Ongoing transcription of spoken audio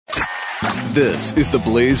This is the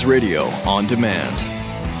Blaze Radio on demand.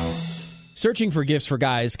 Searching for gifts for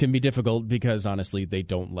guys can be difficult because, honestly, they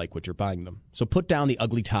don't like what you're buying them. So put down the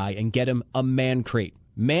ugly tie and get them a man crate.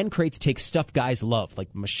 Man crates take stuff guys love,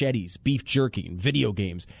 like machetes, beef jerky, and video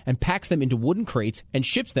games, and packs them into wooden crates and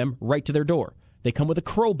ships them right to their door. They come with a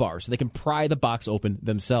crowbar so they can pry the box open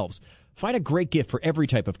themselves. Find a great gift for every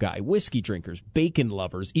type of guy: whiskey drinkers, bacon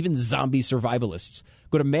lovers, even zombie survivalists.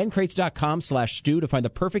 Go to mancrates.com/stew to find the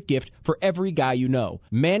perfect gift for every guy you know.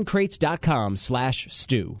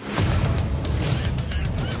 mancrates.com/stew.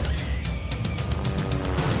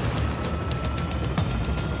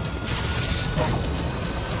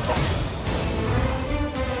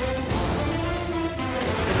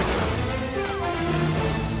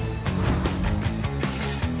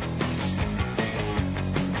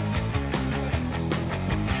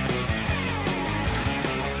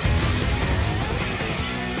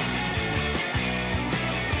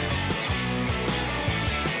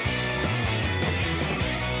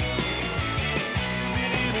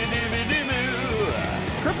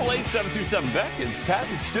 Beck, it's Pat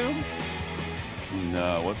and Stu.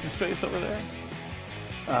 And, what's his face over there?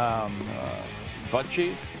 Butt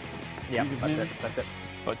cheese? Yeah, that's it.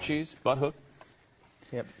 Butt cheese? Butt hook?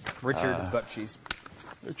 Yep. Richard Butt Cheese.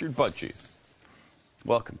 Richard Butt Cheese.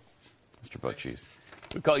 Welcome, Mr. Butt Cheese.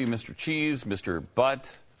 We call you Mr. Cheese, Mr.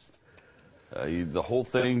 Butt. The whole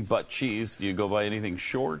thing, Butt Cheese. Do you go by anything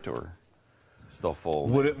short or still full?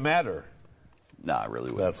 Would it matter? Nah, it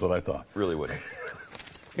really wouldn't. That's what I thought. Really wouldn't.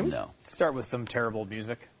 Can we start with some terrible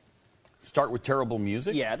music? Start with terrible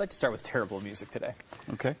music? Yeah, I'd like to start with terrible music today.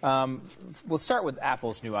 Okay. We'll start with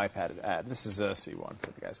Apple's new iPad ad. This is a C1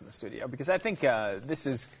 for the guys in the studio, because I think it's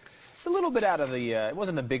a little bit out of the, it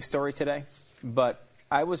wasn't the big story today, but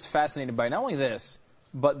I was fascinated by not only this,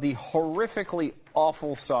 but the horrifically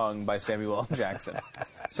awful song by Samuel L. Jackson.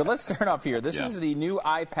 So let's start off here. This is the new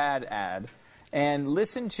iPad ad. And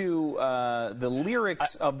listen to the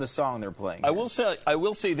lyrics of the song they're playing. I will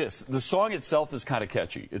say this: the song itself is kind of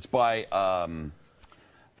catchy. It's by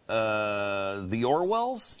the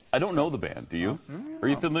Orwells. I don't know the band. Do you? Are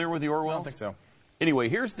you familiar with the Orwells? I don't think so. Anyway,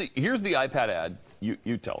 here's the iPad ad.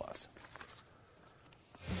 You tell us.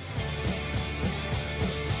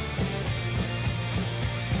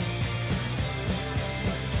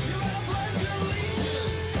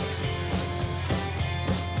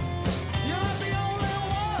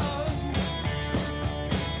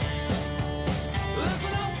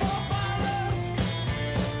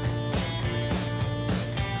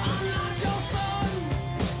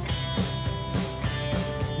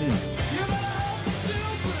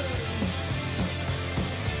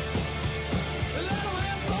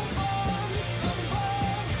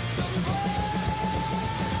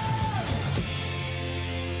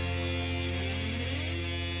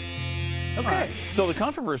 Okay. So the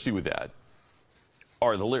controversy with that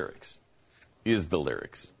are the lyrics.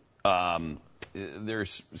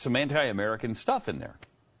 There's some anti-American stuff in there.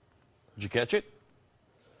 Did you catch it?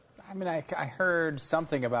 I mean, I heard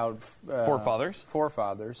something about forefathers.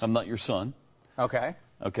 Forefathers. I'm not your son. Okay.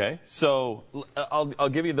 Okay. So I'll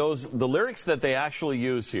give you those. The lyrics that they actually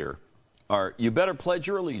use here are: "You better pledge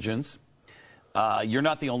your allegiance. You're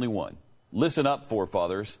not the only one. Listen up,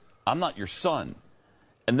 forefathers. I'm not your son."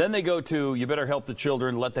 And then they go to, "You better help the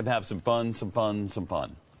children, let them have some fun, some fun, some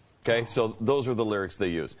fun." Okay, so those are the lyrics they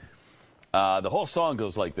use. The whole song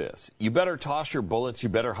goes like this: "You better toss your bullets, you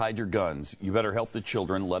better hide your guns, you better help the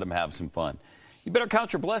children, let them have some fun. You better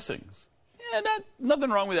count your blessings." Yeah,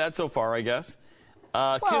 nothing wrong with that so far, I guess.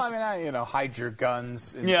 Hide your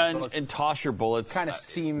guns. And toss your bullets. Kind of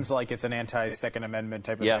seems like it's an anti-Second Amendment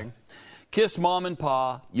type of thing. "Kiss Mom and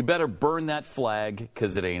Pa, you better burn that flag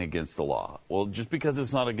because it ain't against the law." Well, just because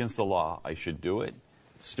it's not against the law, I should do it?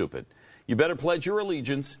 Stupid. "You better pledge your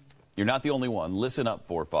allegiance. You're not the only one. Listen up,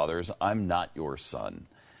 forefathers. I'm not your son.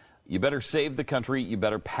 You better save the country. You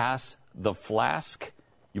better pass the flask.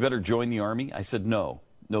 You better join the army." I said, no.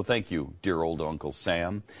 No, thank you, dear old Uncle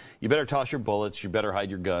Sam. "You better toss your bullets. You better hide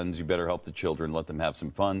your guns. You better help the children. Let them have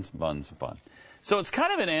some fun, some fun, some fun." So it's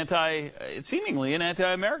kind of it's seemingly an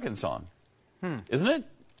anti-American song. Isn't it?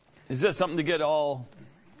 Is that something to get all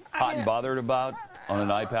hot and bothered about on an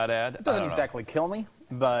iPad ad? It doesn't exactly kill me,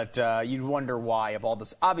 but you'd wonder why of all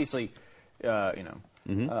this. Obviously,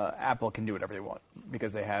 Apple can do whatever they want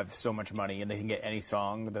because they have so much money and they can get any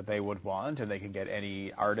song that they would want and they can get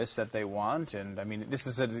any artist that they want. And I mean, this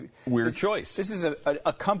is a weird choice. This is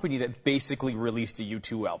a company that basically released a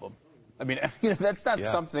U2 album. I mean, that's not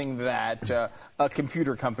something that a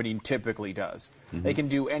computer company typically does. They can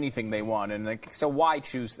do anything they want, and so why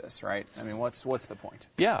choose this, right? I mean, what's the point?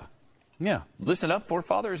 Yeah. Yeah. Listen up,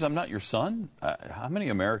 forefathers. I'm not your son. How many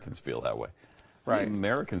Americans feel that way? How many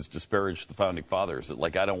Americans disparage the founding fathers?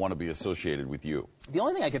 Like, I don't want to be associated with you. The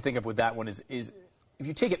only thing I can think of with that one is if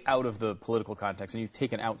you take it out of the political context and you've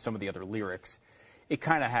taken out some of the other lyrics, it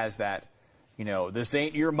kind of has that, this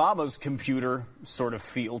ain't your mama's computer sort of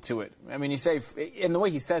feel to it. I mean, you say, in the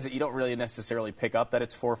way he says it, you don't really necessarily pick up that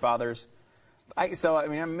it's forefathers.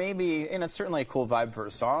 Maybe, and it's certainly a cool vibe for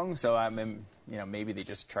a song, so maybe they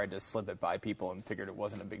just tried to slip it by people and figured it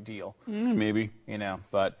wasn't a big deal. Maybe.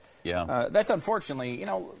 But yeah. That's unfortunately,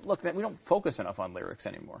 look, we don't focus enough on lyrics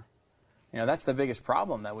anymore. That's the biggest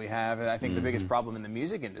problem that we have, and I think the biggest problem in the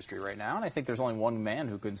music industry right now, and I think there's only one man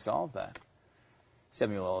who could solve that.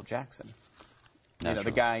 Samuel L. Jackson. Naturally.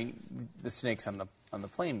 The guy, the snakes on the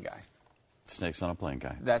plane guy. Snakes on a plane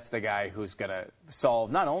guy. That's the guy who's going to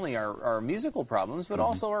solve not only our musical problems, but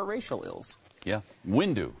also our racial ills. Yeah.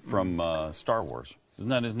 Windu from Star Wars. Isn't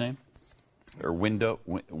that his name? Or Windex?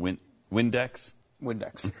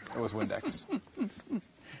 Windex. It was Windex.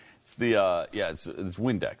 It's it's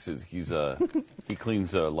Windex. He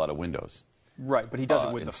cleans a lot of windows. Right, but he does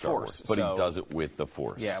it with the Star Force. Wars. But he does it with the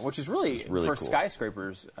Force. Yeah, which is really for cool.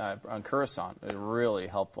 skyscrapers on Coruscant, really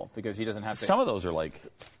helpful because he doesn't have to. Some of those are like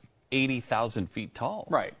 80,000 feet tall.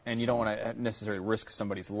 Right, and you don't want to necessarily risk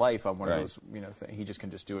somebody's life on one of those. He just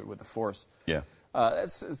can just do it with the Force. Yeah.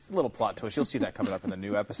 It's a little plot twist. You'll see that coming up in the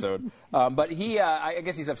new episode. But I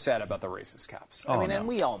guess he's upset about the racist cops. And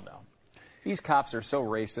we all know these cops are so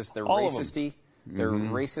racist. They're racisty. Their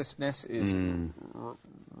racistness is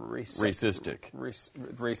racistic.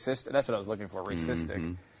 Racist. That's what I was looking for.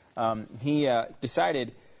 Racistic. He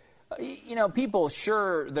decided. People,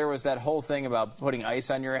 sure, there was that whole thing about putting ice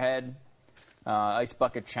on your head, ice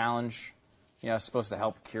bucket challenge, supposed to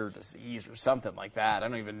help cure disease or something like that. I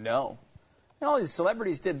don't even know. And all these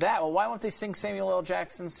celebrities did that. Well, why won't they sing Samuel L.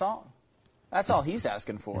 Jackson's song? That's all he's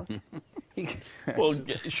asking for. Well,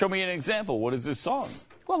 show me an example. What is this song?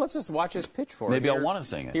 Well, let's just watch his pitch for it. Maybe I'll want to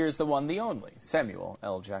sing it. Here's the one, the only, Samuel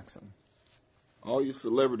L. Jackson. All you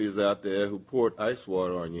celebrities out there who poured ice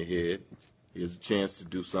water on your head, here's a chance to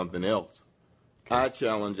do something else. Okay. I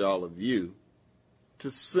challenge all of you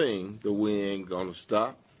to sing the We Ain't Gonna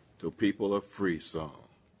Stop Till People Are Free song.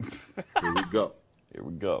 Here we go. Here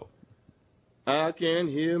we go. I can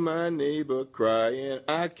hear my neighbor crying,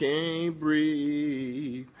 I can't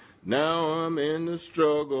breathe. Now I'm in the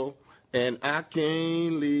struggle and I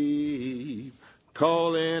can't leave.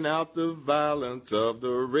 Calling out the violence of the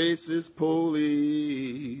racist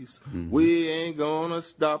police. We ain't gonna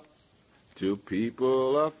stop till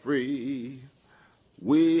people are free.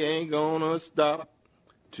 We ain't gonna stop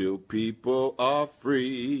till people are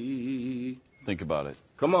free. Think about it.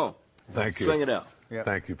 Come on. Thank you. Sing it out. Yep.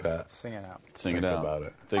 Thank you, Pat. Sing it out. Sing it Think out. about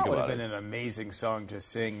it. Think that would about have it. been an amazing song to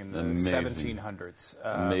sing in the Amazing. 1700s.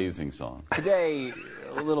 Amazing song. Today,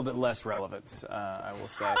 a little bit less relevant, I will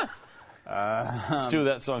say. Stu,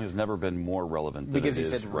 that song has never been more relevant than because it he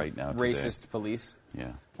is said right now. Racist police.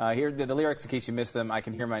 Yeah. Here, the lyrics, in case you missed them, I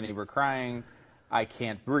can hear my neighbor crying, I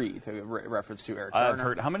can't breathe, a reference to Eric Garner. I've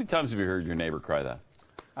heard. How many times have you heard your neighbor cry that?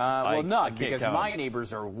 Well, none, because count. my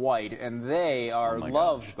neighbors are white, and they are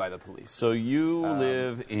loved by the police. So you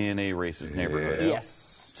live in a racist neighborhood?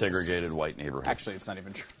 Yes. Segregated white neighborhood. Actually, it's not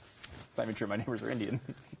even true. It's not even true. My neighbors are Indian.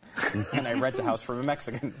 And I rent a house from a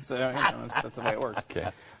Mexican. So that's the way it works.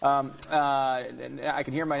 Okay. I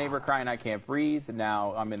can hear my neighbor crying, I can't breathe.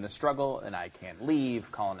 Now I'm in the struggle, and I can't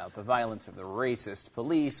leave. Calling out the violence of the racist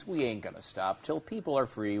police. We ain't going to stop till people are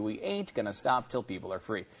free. We ain't going to stop till people are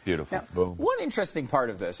free. Beautiful. Now, Boom. one interesting part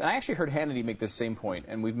of this, and I actually heard Hannity make this same point,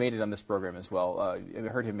 and we've made it on this program as well. I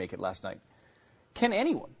heard him make it last night. Can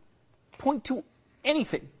anyone point to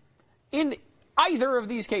anything in either of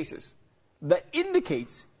these cases that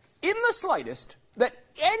indicates in the slightest that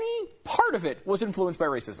any part of it was influenced by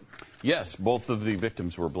racism? Yes, both of the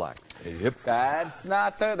victims were black. Yep. That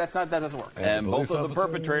doesn't work. And both police of the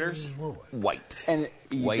perpetrators, officers were white. And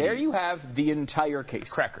Whiteies. there you have the entire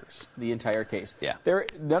case. Crackers. The entire case. Yeah.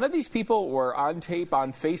 None of these people were on tape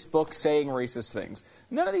on Facebook saying racist things.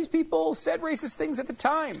 None of these people said racist things at the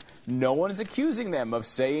time. No one is accusing them of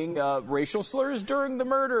saying racial slurs during the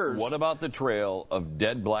murders. What about the trail of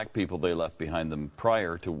dead black people they left behind them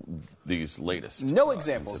prior to these latest? No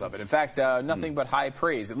examples of it. In fact, nothing but high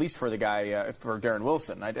praise, at least for the guy, for Darren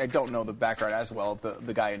Wilson. I don't know the background as well of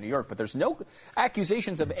the guy in New York, but there's no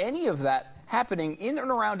accusations of any of that happening in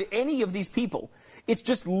and around any of these people. It's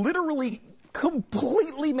just literally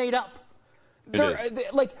completely made up. It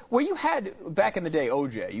is. Like, where you had, back in the day,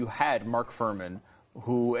 OJ, you had Mark Furman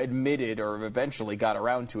who admitted or eventually got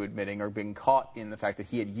around to admitting or being caught in the fact that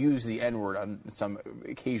he had used the N-word on some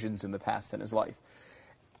occasions in the past in his life.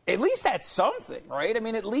 At least that's something, right? I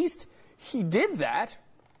mean, at least he did that.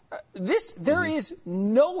 There is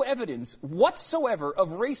no evidence whatsoever of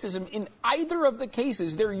racism in either of the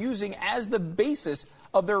cases they're using as the basis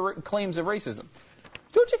of their claims of racism.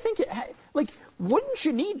 Don't you think, wouldn't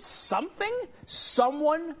you need something?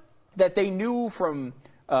 Someone that they knew from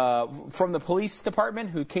the police department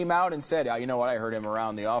who came out and said, you know what, I heard him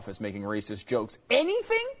around the office making racist jokes.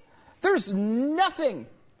 Anything? There's nothing.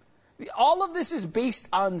 All of this is based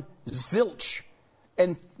on zilch.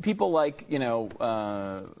 And people like,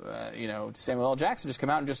 Samuel L. Jackson just come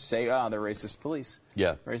out and just say, they're racist police.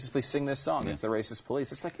 Yeah. Racist police sing this song. Yeah. It's the racist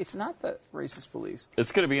police. It's like, it's not the racist police.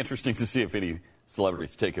 It's going to be interesting to see if any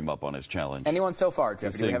celebrities take him up on his challenge. Anyone so far,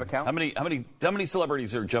 Jeff? Do we have a count? How many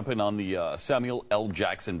celebrities are jumping on the Samuel L.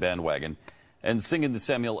 Jackson bandwagon and singing the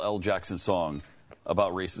Samuel L. Jackson song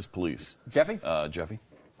about racist police? Jeffy? Jeffy?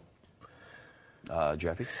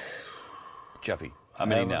 Jeffy. How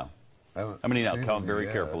many now? How many now? Count very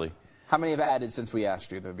carefully. How many have added since we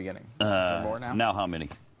asked you at the beginning? Is there more now? Now how many?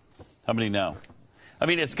 How many now? I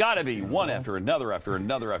mean, it's got to be one after another, after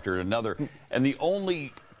another, after another. And the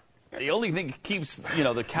only thing that keeps,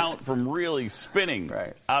 the count from really spinning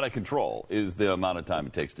out of control is the amount of time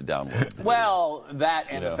it takes to download. Well, that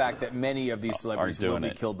and the fact that many of these celebrities will be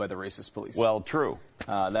killed by the racist police. Well, true.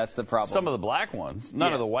 That's the problem. Some of the black ones.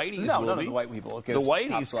 None of the whiteys will none be. of the white people. The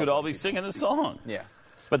whiteys could all be singing the song. Yeah.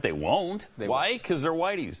 But they won't. Why? Because they're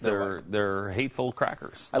whiteys. They're hateful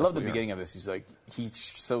crackers. I love the beginning of this. He's like, he's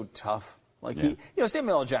so tough.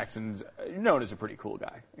 Samuel L. Jackson's known as a pretty cool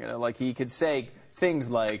guy. He could say things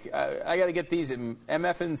like, I got to get these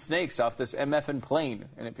MFing snakes off this MFing plane,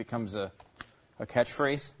 and it becomes a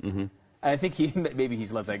catchphrase. Mm-hmm. And I think maybe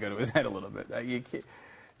he's let that go to his head a little bit.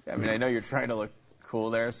 I know you're trying to look cool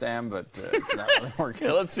there, Sam, but it's not really working.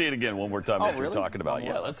 Yeah, let's see it again one more time after really? talking about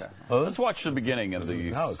it. Let's watch the beginning of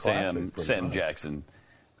the Sam Jackson.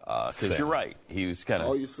 Because you're right. He was kind of...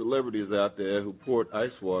 All you celebrities out there who poured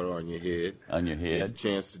ice water on your head. Had a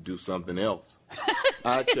chance to do something else.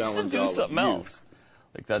 I challenge all of you else.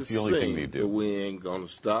 That's the only thing we do. We ain't gonna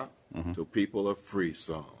stop till people are free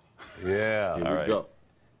song. Yeah. Here we go.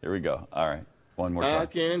 Here we go. All right. One more time. I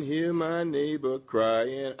can hear my neighbor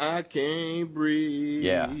crying. I can't breathe.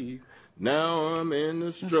 Yeah. Now I'm in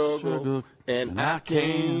the struggle, and I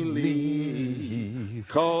can't leave.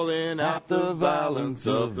 Calling out the violence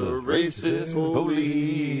of the racist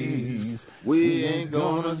police. We ain't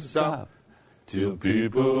gonna stop till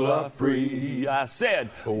people are free. I said,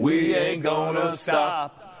 we ain't gonna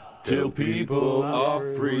stop till people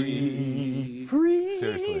are free. Free.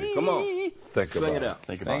 Seriously, come on. Sing it out.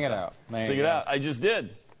 Sing it out. Sing it out. I just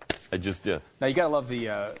did. Now, you got to love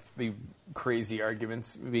the crazy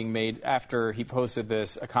arguments being made after he posted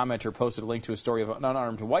this. A commenter posted a link to a story of an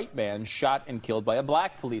unarmed white man shot and killed by a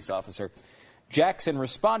black police officer. Jackson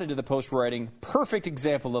responded to the post writing, perfect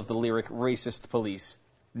example of the lyric racist police,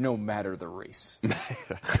 no matter the race.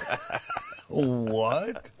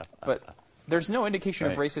 What? But there's no indication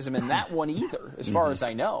of racism in that one either, as far as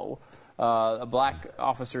I know. A black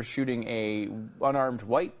officer shooting a unarmed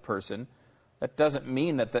white person, that doesn't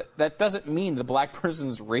mean that doesn't mean the black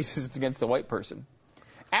person's racist against the white person.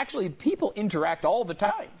 Actually, people interact all the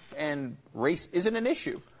time, and race isn't an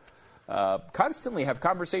issue. Constantly have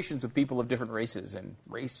conversations with people of different races, and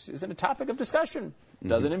race isn't a topic of discussion.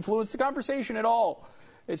 Doesn't influence the conversation at all.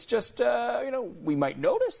 It's just, we might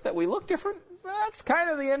notice that we look different. That's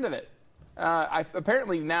kind of the end of it.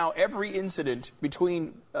 Apparently now every incident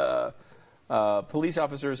between police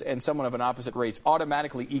officers and someone of an opposite race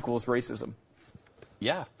automatically equals racism.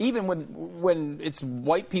 Yeah. Even when it's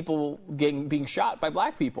white people being shot by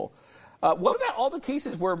black people. What about all the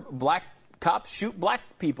cases where black cops shoot black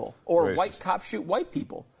people or white cops shoot white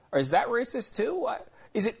people? Or is that racist too?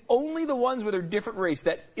 Is it only the ones where they're different race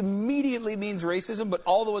that immediately means racism, but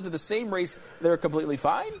all the ones of the same race, they're completely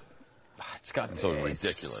fine? It's gotten so ridiculous.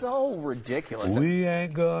 It's so ridiculous. We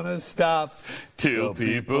ain't gonna stop till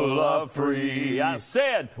people are free. I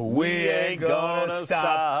said, we ain't gonna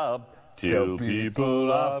stop till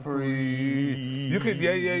people are free. You could,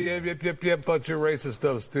 yeah, but you're racist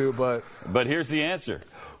stuff too, but here's the answer.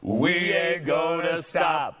 We ain't gonna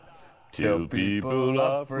stop till people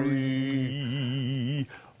are free.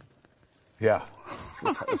 Yeah.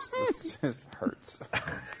 This just hurts.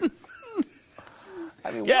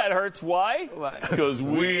 It hurts. Why? Because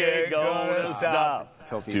we ain't gonna stop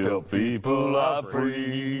till people are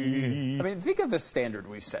free. I mean, think of the standard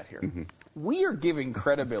we've set here. We are giving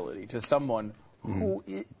credibility to someone who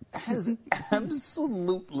has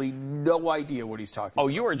absolutely no idea what he's talking about. Oh,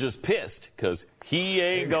 you are just pissed because he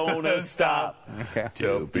ain't gonna stop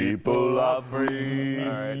till people are free. All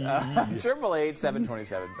right.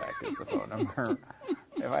 888-727 back is the phone number.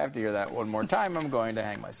 If I have to hear that one more time, I'm going to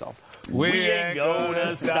hang myself. We ain't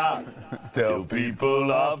gonna stop till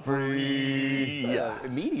people are free.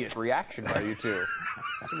 Immediate reaction by you two.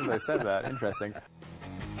 As soon as I said that, interesting.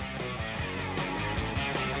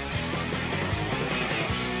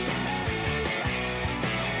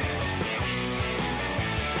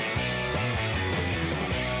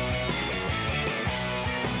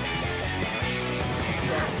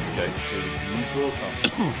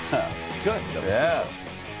 Good. Yeah.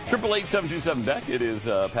 888-727 Beck. It is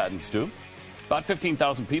Pat and Stu. About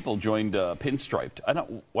 15,000 people joined Pinstriped.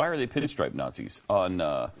 Why are they Pinstriped Nazis on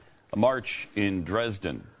a march in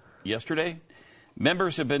Dresden yesterday?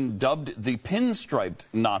 Members have been dubbed the Pinstriped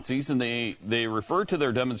Nazis, and they refer to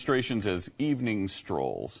their demonstrations as evening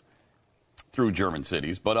strolls through German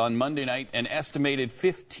cities. But on Monday night, an estimated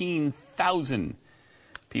 15,000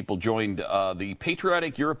 people joined the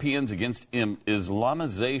Patriotic Europeans Against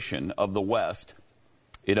Islamization of the West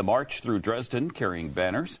in a march through Dresden, carrying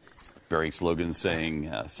banners bearing slogans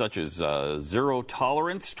saying such as zero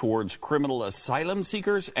tolerance towards criminal asylum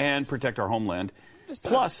seekers and protect our homeland,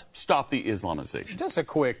 plus stop the Islamization. Just a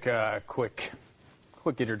quick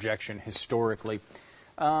interjection historically.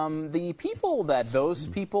 The people that those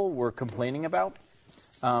people were complaining about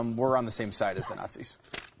were on the same side as the Nazis.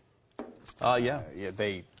 Yeah,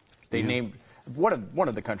 they named one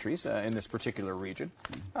of the countries in this particular region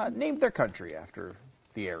named their country after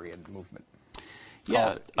the Aryan movement.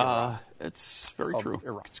 Yeah, it's very true.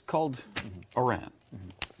 Iran. It's called Iran.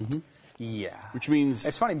 Yeah, Which means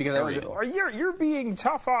it's funny because you're being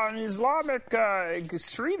tough on Islamic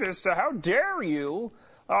extremists. How dare you?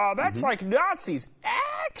 That's like Nazis.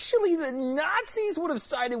 Actually, the Nazis would have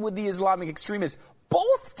sided with the Islamic extremists.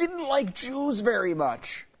 Both didn't like Jews very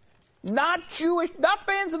much. Not Jewish, not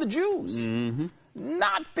fans of the Jews.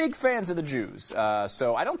 Not big fans of the Jews.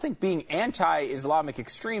 So I don't think being anti-Islamic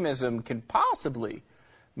extremism can possibly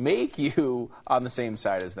make you on the same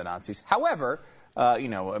side as the Nazis. However,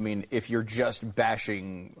 if you're just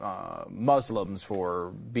bashing Muslims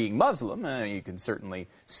for being Muslim, you can certainly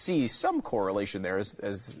see some correlation there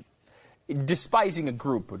as despising a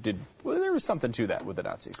group. There was something to that with the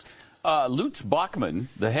Nazis. Lutz Bachmann,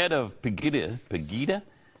 the head of Pegida,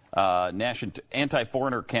 National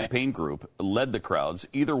Anti-Foreigner Campaign Group, led the crowds,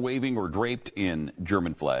 either waving or draped in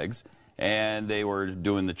German flags, and they were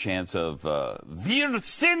doing the chants of Wir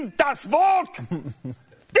sind das Volk!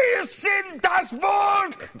 Wir sind das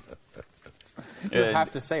Volk! You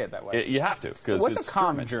have to say it that way. You have to. What's it's a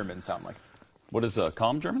calm German sound like? What is a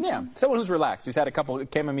calm German Yeah, sound? someone who's relaxed. He's had a couple of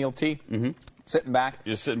chamomile tea, sitting back.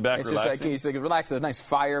 Just sitting back, It's relaxing? just like he's like relaxed. There's a nice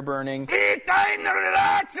fire burning. I'm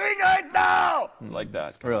relaxing right now! Like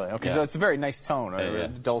that. Really? Okay, Yeah. so it's a very nice tone, Yeah, yeah. a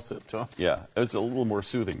dulcet tone. Yeah, it's a little more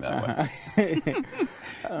soothing that way.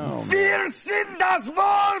 Wir sind das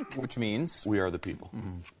Volk! Which means We are the people. so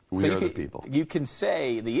We you are the can- people. You can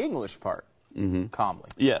say the English part calmly.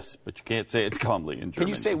 Yes, but you can't say it calmly in German. Can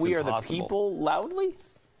you say It's "we are impossible. the people" loudly?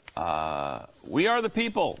 We are the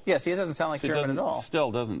people. Yeah, see, it doesn't sound like It German doesn't- at all.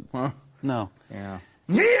 Still doesn't. No. Yeah.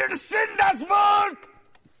 Wir sind das Volk!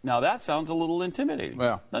 Now that sounds a little intimidating,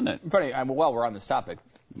 Well, doesn't it? funny. While we're on this topic,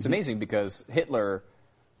 it's amazing because Hitler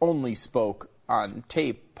only spoke on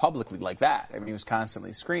tape publicly like that. I mean, he was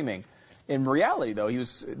constantly screaming. In reality, though,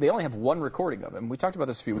 they only have one recording of him. We talked about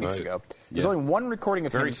this a few weeks ago. There's only one recording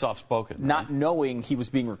of him. Very soft-spoken. Not knowing he was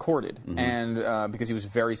being recorded, and because he was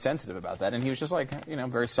very sensitive about that, and he was just like,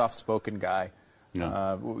 very soft-spoken guy.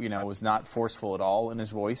 Yeah. Was not forceful at all in his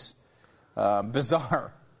voice.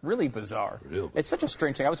 Bizarre. Really bizarre. It's such a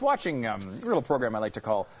strange thing. I was watching a little program I like to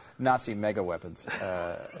call Nazi Mega Weapons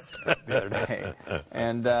the other day.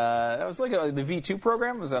 And that was like the V2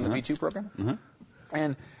 program. It was on the V2 program.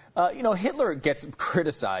 And, Hitler gets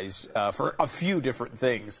criticized for a few different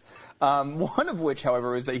things. One of which,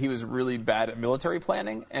 however, is that he was really bad at military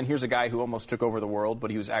planning. And here's a guy who almost took over the world, but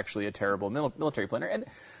he was actually a terrible military planner. And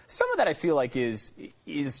some of that I feel like is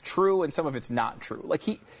true, and some of it's not true. Like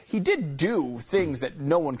he did do things that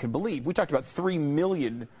no one can believe. We talked about 3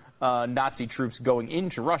 million Nazi troops going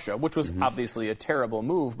into Russia, which was obviously a terrible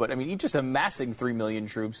move. But I mean, just amassing 3 million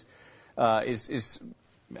troops is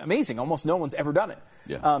amazing. Almost no one's ever done it.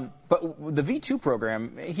 Yeah. But the V2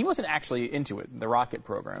 program, he wasn't actually into it, the rocket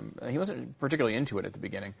program. He wasn't particularly into it at the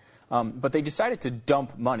beginning. But they decided to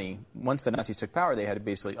dump money. Once the Nazis took power, they had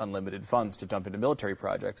basically unlimited funds to dump into military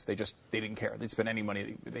projects. They didn't care. They'd spend any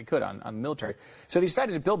money they could on military. So they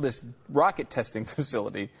decided to build this rocket testing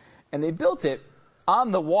facility, and they built it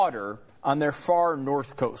on the water on their far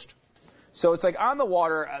north coast. So it's like on the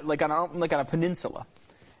water, like on a peninsula.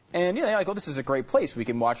 And they're like, oh, this is a great place. We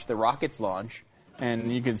can watch the rockets launch,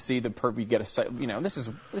 and you can see you get a, this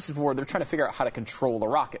is where they're trying to figure out how to control the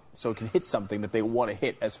rocket so it can hit something that they want to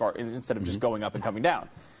hit instead of just going up and coming down.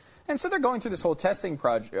 And so they're going through this whole testing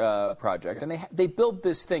project, and they built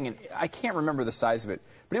this thing, and I can't remember the size of it,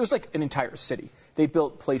 but it was like an entire city. They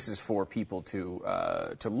built places for people to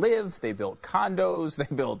live. They built condos.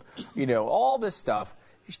 They built, all this stuff.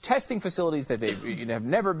 Testing facilities that they have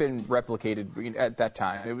never been replicated at that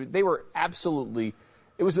time. They were absolutely,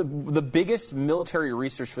 it was the biggest military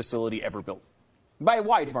research facility ever built by a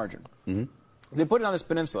wide margin. Mm-hmm. They put it on this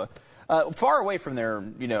peninsula, far away from their,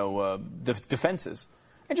 defenses,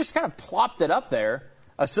 and just kind of plopped it up there,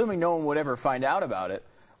 assuming no one would ever find out about it.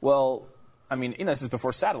 Well, I mean, this is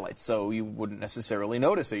before satellites, so you wouldn't necessarily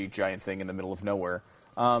notice a giant thing in the middle of nowhere.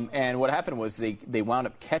 And what happened was they wound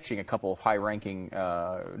up catching a couple of high-ranking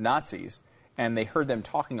Nazis, and they heard them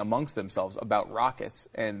talking amongst themselves about rockets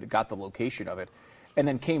and got the location of it, and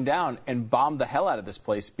then came down and bombed the hell out of this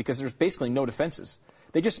place because there's basically no defenses.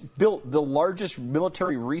 They just built the largest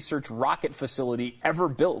military research rocket facility ever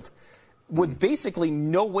built with basically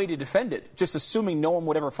no way to defend it, just assuming no one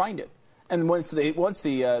would ever find it. And once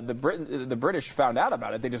the British found out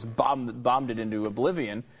about it, they just bombed it into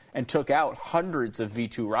oblivion and took out hundreds of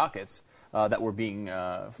V2 rockets that were being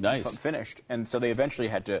finished. And so they eventually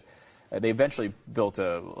built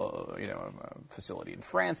a facility in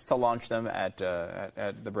France to launch them at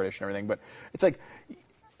the British and everything. But it's like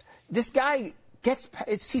this guy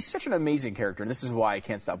he's such an amazing character, and this is why I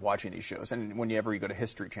can't stop watching these shows. And whenever you go to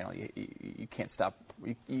History Channel, you can't stop.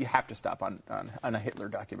 You have to stop on a Hitler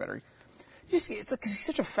documentary. It's like he's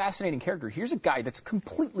such a fascinating character. Here's a guy that's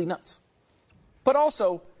completely nuts, but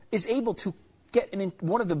also is able to get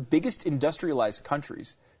one of the biggest industrialized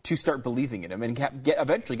countries to start believing in him and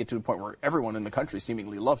eventually get to a point where everyone in the country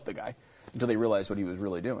seemingly loved the guy until they realized what he was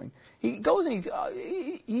really doing. He goes and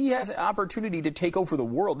he has an opportunity to take over the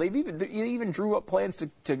world. They even drew up plans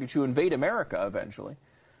to invade America eventually,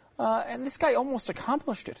 and this guy almost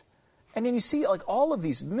accomplished it. And then you see like all of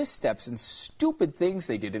these missteps and stupid things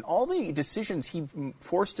they did and all the decisions he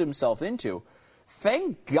forced himself into.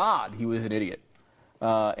 Thank God he was an idiot in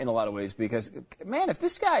a lot of ways because, man, if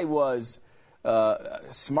this guy was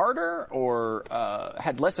smarter or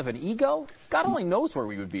had less of an ego, God only knows where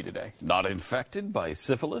we would be today. Not infected by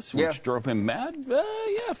syphilis, which drove him mad? Yeah,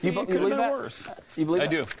 you could have been that? worse. You believe I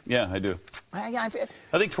that? do. Yeah, I do. I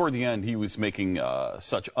think toward the end he was making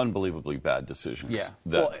such unbelievably bad decisions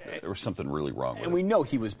that there was something really wrong with and it. we know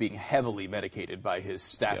he was being heavily medicated by his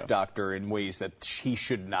staff doctor in ways that he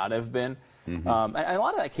should not have been. Mm-hmm. And a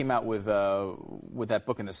lot of that came out with that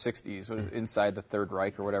book in the 60s, was Inside the Third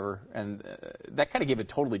Reich or whatever, and that kind of gave a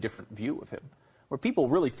totally different view of him, where people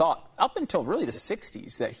really thought, up until really the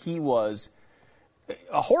 60s, that he was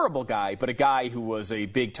a horrible guy, but a guy who was a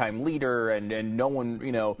big-time leader, and no one,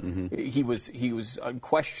 he was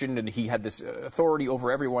unquestioned, and he had this authority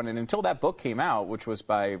over everyone, and until that book came out, which was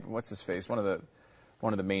by, what's-his-face, one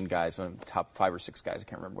of the main guys, one of the top 5 or 6 guys, I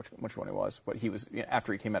can't remember which one it was, but he was,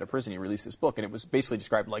 after he came out of prison, he released this book, and it was basically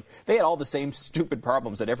described like they had all the same stupid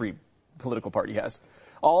problems that every political party has.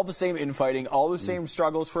 All the same infighting, all the same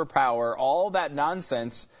struggles for power, all that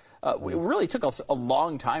nonsense. It really took us a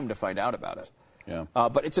long time to find out about it. Yeah.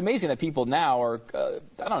 But it's amazing that people now are,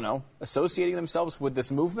 associating themselves with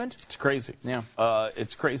this movement. It's crazy. Yeah.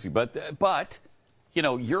 It's crazy. But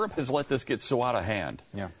Europe has let this get so out of hand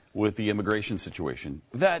with the immigration situation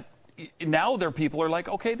that now their people are like,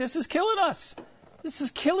 okay, this is killing us. This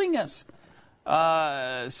is killing us.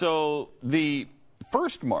 So the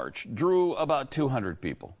first march drew about 200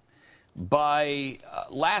 people. By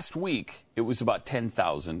last week, it was about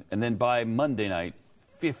 10,000. And then by Monday night,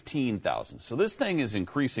 15,000. So this thing is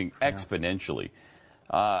increasing exponentially.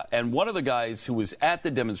 And one of the guys who was at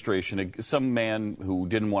the demonstration, some man who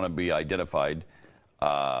didn't want to be identified,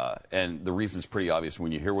 and the reason's pretty obvious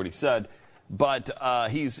when you hear what he said, but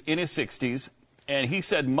he's in his 60s, and he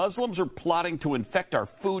said Muslims are plotting to infect our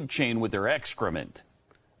food chain with their excrement.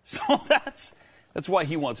 So that's why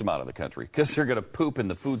he wants them out of the country, because they're going to poop in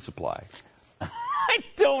the food supply. I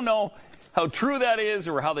don't know how true that is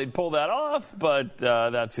or how they'd pull that off, but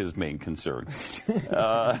that's his main concern.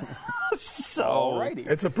 Alrighty.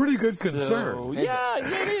 It's a pretty good concern. So, yeah,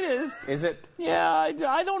 it is. Is it? Yeah,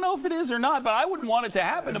 I don't know if it is or not, but I wouldn't want it to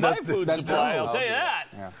happen to my food supply. I'll tell you that.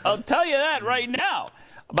 Yeah. I'll tell you that right now.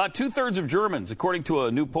 About 2/3 of Germans, according to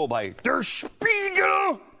a new poll by Der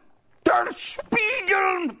Spiegel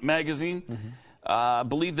magazine,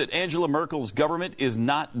 believe that Angela Merkel's government is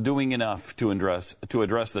not doing enough to address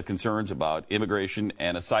the concerns about immigration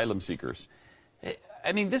and asylum seekers.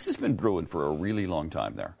 I mean, this has been brewing for a really long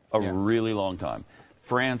time there. Really long time.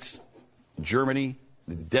 France, Germany,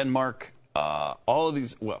 Denmark, all of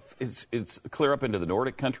these, well, it's clear up into the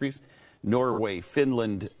Nordic countries, Norway,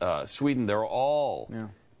 Finland, Sweden, they're all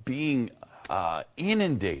being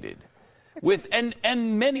inundated with, and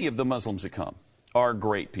many of the Muslims that come are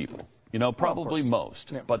great people. You know, probably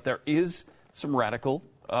most. Yeah. But there is some radical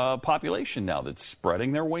population now that's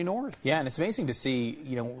spreading their way north. Yeah, and it's amazing to see,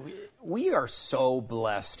 you know, we are so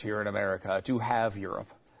blessed here in America to have Europe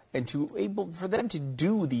and for them to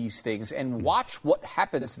do these things and watch what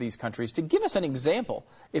happens to these countries, to give us an example.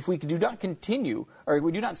 If we do not continue, or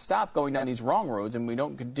we do not stop going down these wrong roads, and we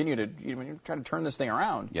don't continue to try to turn this thing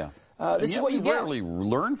around. Yeah. This is what you get. We rarely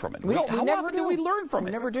learn from it. How never often do we learn from it?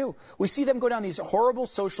 We never do. We see them go down these horrible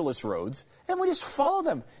socialist roads, and we just follow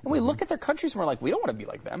them. And we look at their countries, and we're like, we don't want to be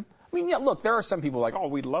like them. I mean, yeah, look, there are some people like, oh,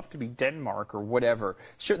 we'd love to be Denmark or whatever.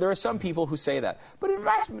 Sure, there are some people who say that. But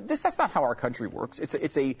that's not how our country works.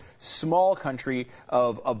 It's a small country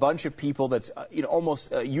of a bunch of people that's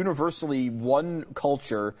almost universally one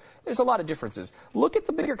culture. There's a lot of differences. Look at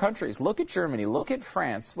the bigger countries. Look at Germany. Look at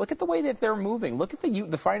France. Look at the way that they're moving. Look at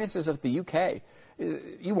the finances of the UK.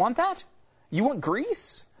 You want that? You want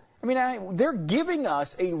Greece? I mean, they're giving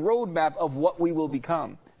us a roadmap of what we will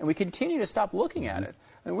become. And we continue to stop looking at it.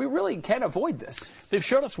 And we really can't avoid this. They've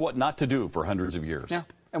showed us what not to do for hundreds of years. Yeah,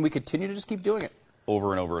 and we continue to just keep doing it.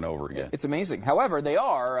 Over and over and over again. It's amazing. However, they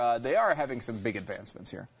are having some big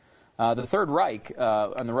advancements here. The Third Reich,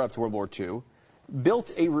 on the run up to World War II,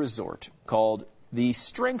 built a resort called the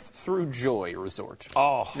Strength Through Joy Resort.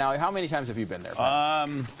 Oh. Now, how many times have you been there, Pat?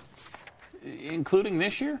 Including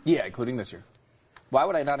this year? Yeah, including this year. Why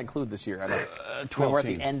would I not include this year? 12 we're at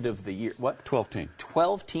the end of the year. What? 12-teen.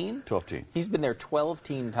 12-teen? 12-teen. He's been there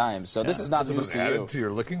 12-teen times, so this is not news to you. Added to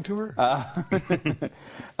your licking tour?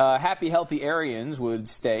 Happy, healthy Aryans would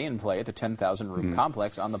stay and play at the 10,000-room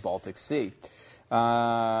complex on the Baltic Sea.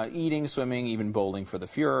 Eating, swimming, even bowling for the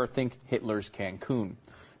Fuhrer. Think Hitler's Cancun.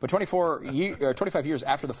 But 25 years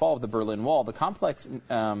after the fall of the Berlin Wall, the complex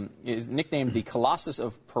is nicknamed the Colossus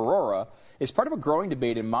of Perora, is part of a growing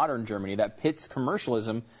debate in modern Germany that pits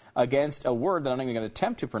commercialism against a word that I'm not even going to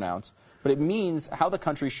attempt to pronounce, but it means how the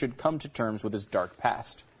country should come to terms with its dark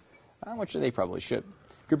past, which they probably should.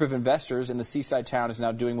 A group of investors in the seaside town is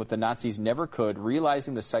now doing what the Nazis never could,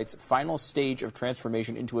 realizing the site's final stage of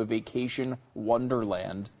transformation into a vacation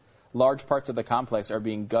wonderland. Large parts of the complex are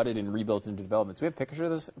being gutted and rebuilt into developments. Do we have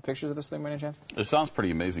pictures of this thing by any chance? It sounds pretty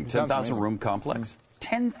amazing. 10,000 room complex.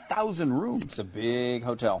 10,000 rooms. It's a big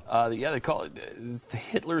hotel. Yeah, they call it the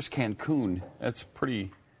Hitler's Cancun. That's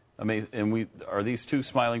pretty amazing. And are these two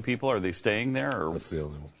smiling people? Are they staying there? Or? That's the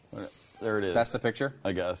only one. There it is. That's the picture?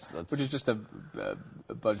 I guess. Which is just a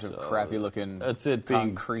bunch of crappy looking That's it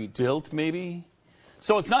being concrete. Built, maybe?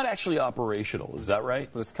 So it's not actually operational, is that right?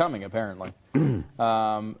 But it's coming, apparently. In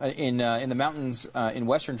the mountains in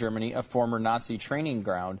western Germany, a former Nazi training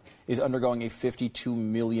ground is undergoing a $52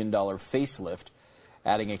 million facelift,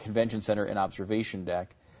 adding a convention center and observation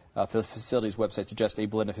deck. The facility's website suggests a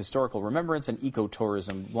blend of historical remembrance and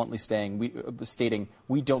ecotourism, bluntly stating,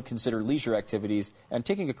 we don't consider leisure activities and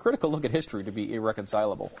taking a critical look at history to be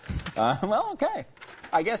irreconcilable. Well, okay.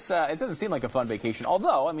 I guess it doesn't seem like a fun vacation.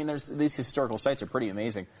 Although, I mean, these historical sites are pretty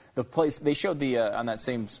amazing. The place they showed on that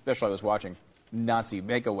same special I was watching, Nazi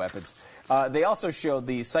mega weapons. They also showed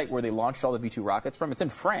the site where they launched all the V-2 rockets from. It's in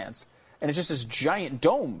France, and it's just this giant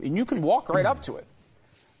dome, and you can walk right up to it.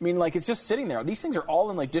 I mean, like, it's just sitting there. These things are all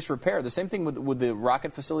in, like, disrepair. The same thing with the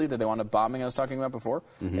rocket facility that they wound up bombing I was talking about before.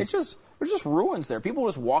 There's just ruins there. People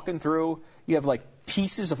just walking through. You have, like,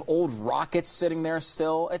 pieces of old rockets sitting there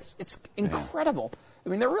still. It's incredible. I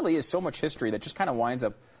mean, there really is so much history that just kind of winds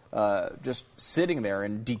up just sitting there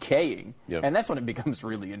and decaying. Yep. And that's when it becomes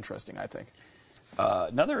really interesting, I think.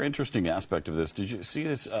 Another interesting aspect of this, did you see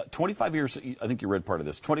this? 25 years, I think you read part of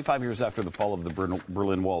this, 25 years after the fall of the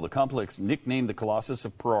Berlin Wall, the complex, nicknamed the Colossus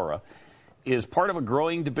of Perora, is part of a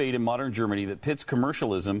growing debate in modern Germany that pits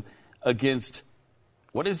commercialism against,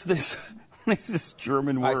 what is this? What is this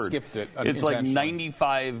German word? I skipped it. It's like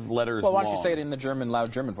 95 letters long. Well, why don't long. you say it in the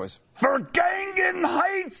loud German voice?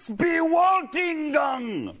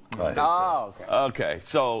 Vergangenheitsbewältigung. Oh, okay. Okay,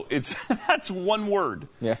 so that's one word.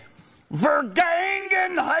 Yeah.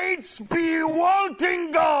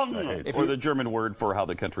 Vergangenheitsbewältigung, or the German word for how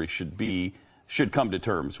the country should come to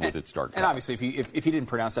terms with its dark past. And obviously, if you didn't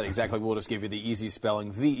pronounce that exactly, we'll just give you the easy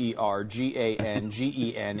spelling: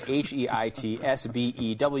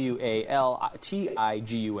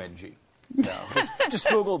 VERGANGENHEITSBEWALTIGUNG. So just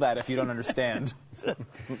Google that if you don't understand. Solid.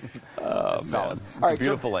 It's a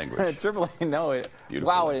beautiful language. Triple A, no,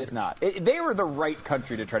 wow, it is not. They were the right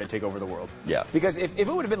country to try to take over the world. Yeah. Because if it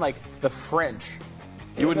would have been like the French,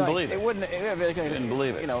 you wouldn't believe it. It wouldn't. Didn't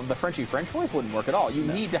believe it. You know, the French voice wouldn't work at all. You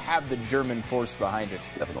need to have the German force behind it,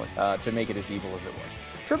 Definitely, to make it as evil as it was.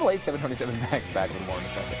 888-727 back with more in a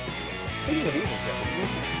second. Speaking of evil,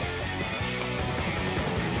 Jeff,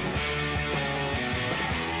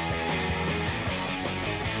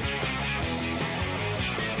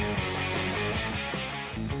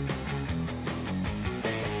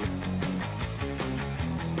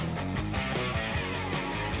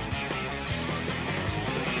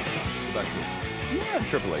 Yeah,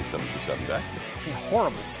 888-727 back. A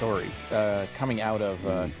horrible story coming out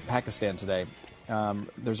of Pakistan today.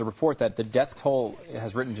 There's a report that the death toll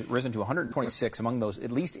has risen to 126. Among those,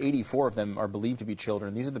 at least 84 of them are believed to be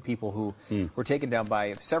children. These are the people who were taken down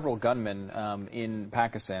by several gunmen in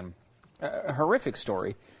Pakistan. A horrific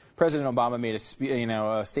story. President Obama made a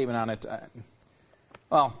statement on it.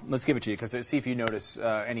 Well, let's give it to you, because see if you notice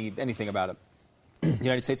anything about it. The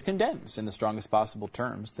United States condemns in the strongest possible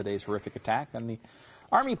terms today's horrific attack on the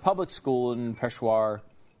Army Public School in Peshawar,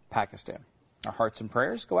 Pakistan. Our hearts and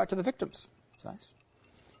prayers go out to the victims. It's nice.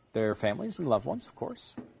 Their families and loved ones, of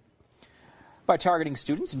course. By targeting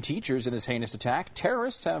students and teachers in this heinous attack,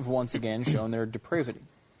 terrorists have once again shown their depravity.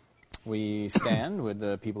 We stand with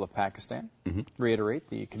the people of Pakistan,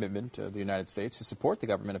 reiterate the commitment of the United States to support the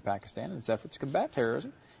government of Pakistan in its efforts to combat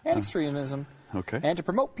terrorism and extremism, and to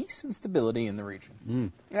promote peace and stability in the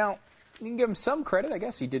region. Now, you can give him some credit. I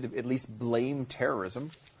guess he did at least blame terrorism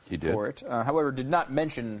for it. However, did not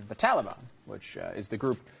mention the Taliban, which is the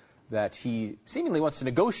group that he seemingly wants to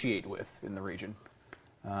negotiate with in the region.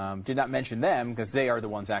 Did not mention them because they are the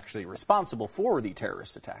ones actually responsible for the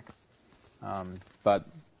terrorist attack. But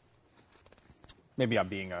maybe I'm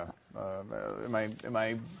being am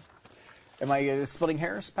I splitting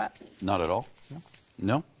hairs, Pat? Not at all.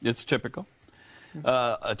 No, it's typical.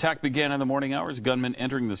 Attack began in the morning hours. Gunmen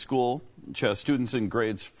entering the school, which has students in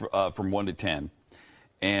grades from 1 to 10,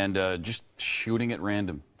 and just shooting at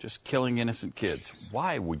random, just killing innocent kids.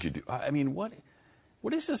 Why would you do? I mean, what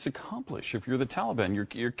does this accomplish? If you're the Taliban,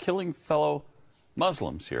 you're killing fellow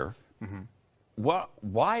Muslims here.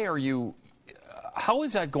 Why are you? How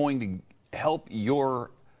is that going to help your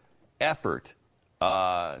effort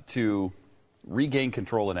to regain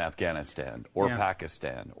control in Afghanistan or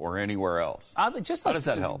Pakistan or anywhere else? How does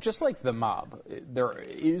that help? Just like the mob, there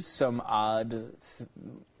is some odd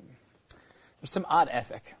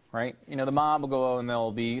ethic, right? You know, the mob will go and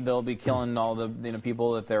they'll be killing all the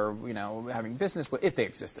people that they're having business with, if they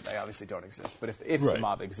existed. They obviously don't exist, but if the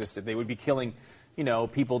mob existed, they would be killing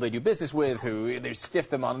people they do business with, who they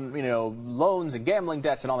stiff them on loans and gambling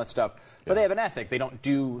debts and all that stuff. But they have an ethic. They don't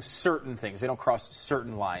do certain things. They don't cross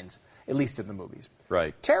certain lines. At least in the movies.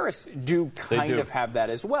 Right. Terrorists do kind of have that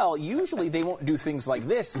as well. Usually they won't do things like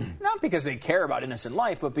this, not because they care about innocent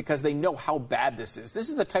life, but because they know how bad this is. This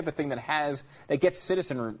is the type of thing that gets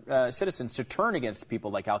citizens to turn against people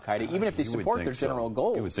like Al-Qaeda, even if they support their general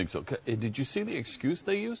goals. I would think so. Did you see the excuse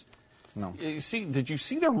they used? No. Did you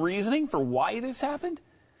see the reasoning for why this happened?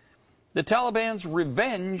 The Taliban's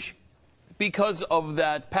revenge because of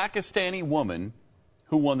that Pakistani woman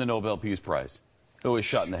who won the Nobel Peace Prize, who was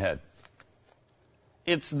shot in the head.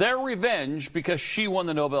 It's their revenge because she won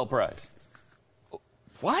the Nobel Prize.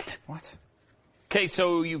 What? What? Okay,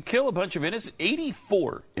 so you kill a bunch of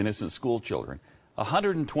 84 innocent school children,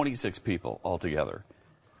 126 people altogether,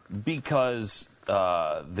 because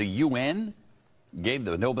the UN gave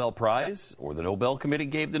the Nobel Prize, or the Nobel Committee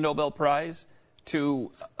gave the Nobel Prize to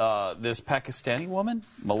this Pakistani woman,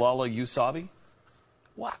 Malala Yousafzai.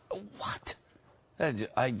 What?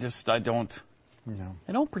 I don't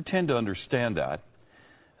pretend to understand that.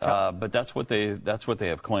 But that's what they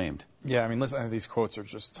have claimed. Yeah, I mean, listen, these quotes are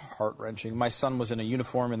just heart-wrenching. My son was in a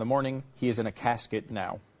uniform in the morning. He is in a casket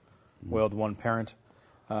now, wailed one parent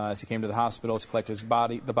as he came to the hospital to collect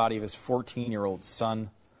the body of his 14-year-old son.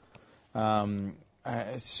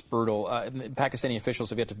 It's brutal. Pakistani officials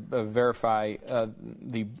have yet to verify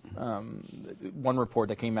the one report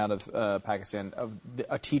that came out of Pakistan of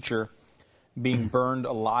a teacher being burned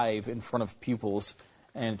alive in front of pupils,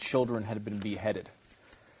 and children had been beheaded.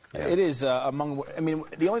 It is among. I mean,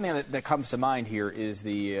 the only thing that comes to mind here is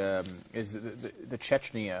the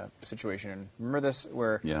Chechnya situation. Remember this,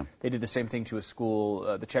 where they did the same thing to a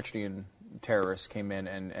school. The Chechnyan terrorists came in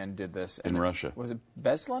and did this in Russia. Was it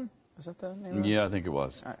Beslan? Was that the name? Yeah, I think it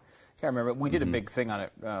was. I can't remember. We did a big thing on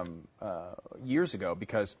it years ago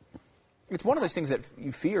because it's one of those things that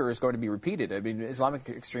you fear is going to be repeated. I mean, Islamic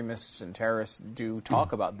extremists and terrorists do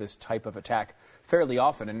talk about this type of attack fairly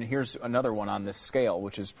often, and here's another one on this scale,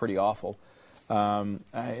 which is pretty awful.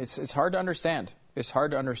 It's hard to understand. It's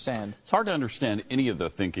hard to understand. It's hard to understand any of the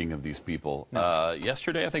thinking of these people. No.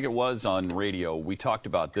 Yesterday, I think it was, on radio, we talked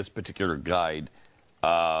about this particular guide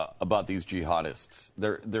about these jihadists.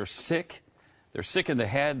 They're sick. They're sick in the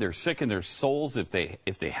head. They're sick in their souls if they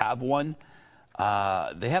have one.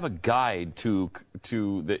 They have a guide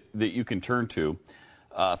that you can turn to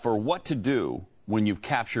for what to do when you've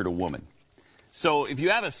captured a woman. So if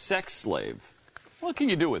you have a sex slave, what can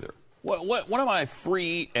you do with her? What am I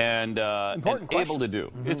free and able to do?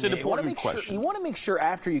 Mm-hmm. It's an important question. You want to make sure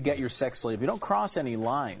after you get your sex slave, you don't cross any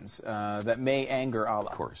lines that may anger Allah.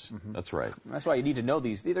 Of course. Mm-hmm. That's right. That's why you need to know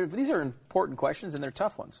these. These are important questions, and they're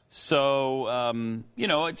tough ones. So,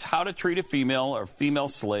 it's how to treat a female or female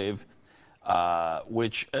slave,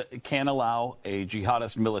 which can allow a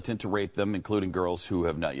jihadist militant to rape them, including girls who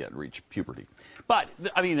have not yet reached puberty. But,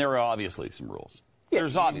 I mean, there are obviously some rules. Yeah,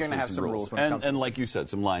 there's obviously going to have some rules when and, it comes and to like you said,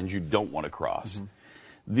 some lines you don't want to cross.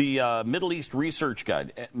 Mm-hmm. The Middle East Research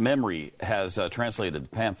Guide, Memory, has translated the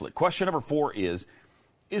pamphlet. Question number 4 is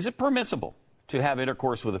it permissible to have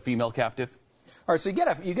intercourse with a female captive? All right, so you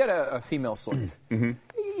get a female slave. Mm-hmm.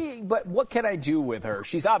 But what can I do with her?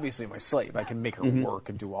 She's obviously my slave. I can make her work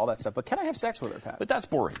and do all that stuff. But can I have sex with her, Pat? But that's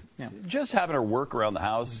boring. Yeah. Just having her work around the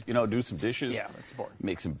house, do some dishes. Yeah, that's boring.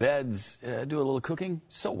 Make some beds, do a little cooking.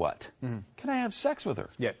 So what? Mm-hmm. Can I have sex with her?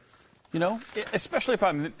 Yeah. Especially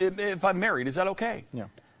if I'm married, is that okay? Yeah.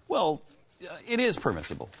 Well, it is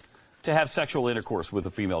permissible to have sexual intercourse with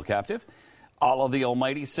a female captive. Allah the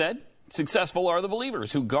Almighty said, "Successful are the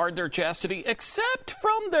believers who guard their chastity except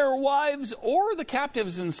from their wives or the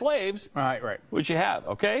captives and slaves." Right. Which you have,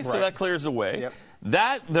 okay? Right. So that clears the way. Yep.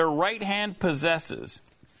 That their right hand possesses,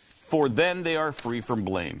 for then they are free from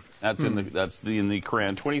blame. That's in the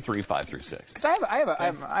Quran 23:5-6. Because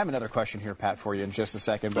I have another question here, Pat, for you in just a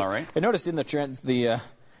second. But all right. I noticed in the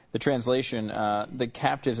translation, the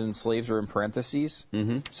captives and slaves are in parentheses.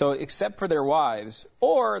 Mm-hmm. So except for their wives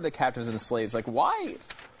or the captives and slaves, like why?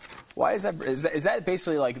 Why is that? Is that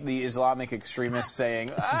basically like the Islamic extremists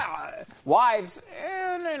saying, wives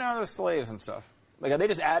and the slaves and stuff? Like, are they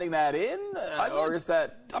just adding that in, or is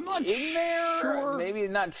that I'm not in there? Sure. Maybe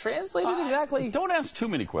not translated exactly. Don't ask too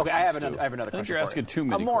many questions. Okay, I have another question. I think you're asking too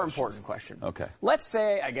many. A more questions. important question. Okay. Let's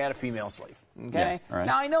say I get a female slave. Okay. Yeah, right.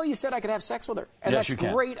 Now I know you said I could have sex with her, and yes, that's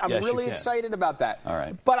great. I'm really excited about that. All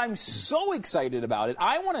right. But I'm so excited about it.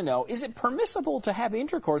 I want to know: is it permissible to have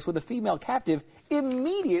intercourse with a female captive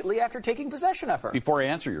immediately after taking possession of her? Before I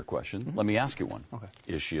answer your question, let me ask you one. Okay.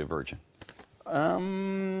 Is she a virgin?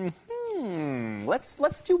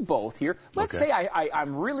 Let's do both here. Let's say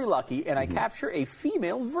I'm really lucky and I capture a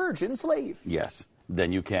female virgin slave. Yes.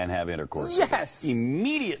 Then you can have intercourse. Yes. With her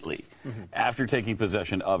immediately after taking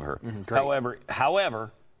possession of her.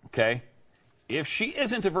 However, okay, if she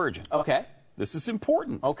isn't a virgin. Okay. This is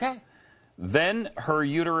important. Okay. Then her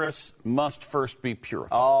uterus must first be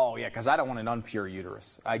purified. Oh, yeah, because I don't want an impure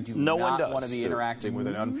uterus. I do not want to be interacting with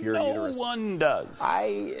an impure uterus. No one does.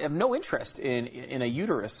 I have no interest in a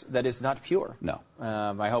uterus that is not pure. No.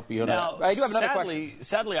 I hope you know. Now, I do have another question.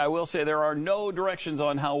 Sadly, I will say there are no directions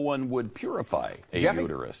on how one would purify a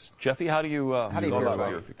uterus. Jeffy, how do you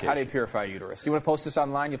purify a uterus? You want to post this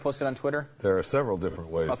online? You post it on Twitter? There are several different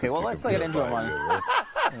ways. Okay, well, let's get into them.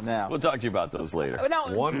 Now. We'll talk to you about those later.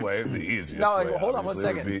 One way, the easiest way. No, hold on one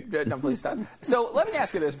second. No, please stop. So let me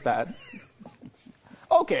ask you this, Pat.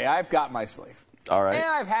 Okay, I've got my slave. All right. And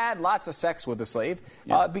I've had lots of sex with the slave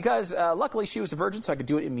because luckily she was a virgin, so I could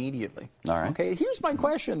do it immediately. All right. Okay, here's my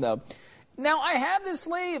question, though. Now, I have this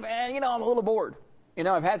slave, and, I'm a little bored.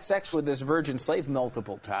 I've had sex with this virgin slave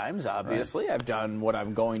multiple times, obviously. Right. I've done what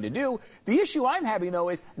I'm going to do. The issue I'm having, though,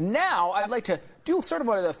 is now I'd like to do sort of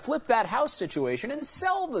a flip that house situation and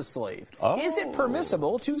sell the slave. Oh. Is it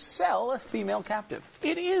permissible to sell a female captive?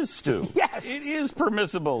 It is, Stu. Yes. It is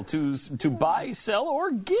permissible to buy, sell, or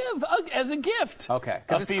give as a gift. Okay.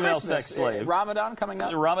 A female sex slave. Ramadan coming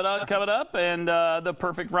up? Ramadan coming up, and the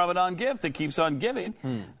perfect Ramadan gift that keeps on giving.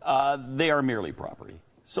 They are merely property.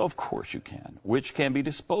 So, of course, you can, which can be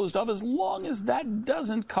disposed of as long as that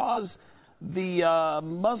doesn't cause the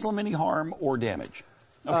Muslim any harm or damage.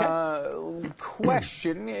 Okay?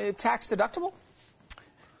 Question, tax deductible?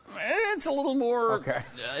 It's a little more. Okay.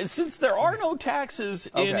 Since there are no taxes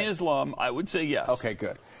in Okay. Islam, I would say yes. Okay,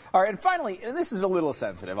 good. All right, and finally, and this is a little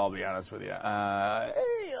sensitive, I'll be honest with you.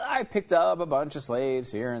 I picked up a bunch of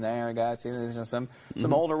slaves here and there. I got some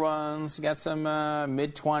older ones, got some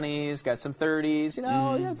mid-20s, got some 30s,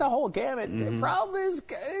 the whole gamut. The problem is,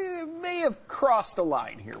 may have crossed a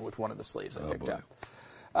line here with one of the slaves I picked up.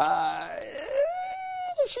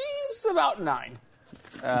 She's about 9.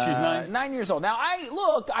 She's 9? 9 years old. Now,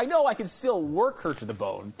 I know I can still work her to the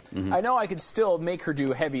bone. I know I can still make her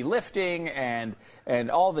do heavy lifting and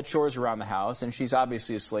all the chores around the house, and she's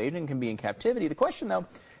obviously a slave and can be in captivity. The question, though,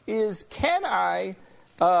 is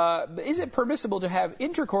is it permissible to have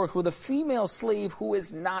intercourse with a female slave who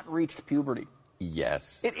has not reached puberty?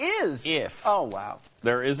 Yes. It is. If. Oh, wow.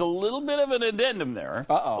 There is a little bit of an addendum there.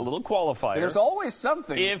 Uh-oh. A little qualifier. There's always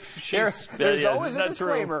something. If she's... There's yeah, always a isn't that true?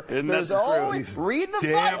 disclaimer. Isn't There's that true? always... Read the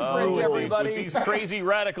fine print, With everybody. these crazy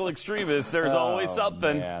radical extremists, there's always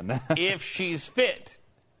something. Man. If she's fit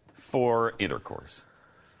for intercourse.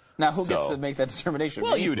 Now, who gets to make that determination?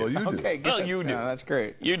 Well, Me? you do. Well, you do. Okay, good. Well, you do. No, that's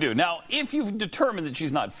great. You do. Now, if you've determined that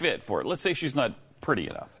she's not fit for it, let's say she's not pretty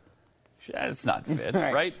enough. It's not fit,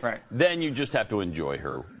 right? Right. Then you just have to enjoy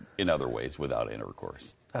her in other ways without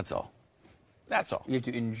intercourse. That's all. That's all. You have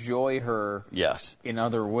to enjoy her Yes. in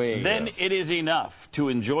other ways. Then it is enough to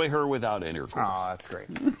enjoy her without intercourse. Oh, that's great.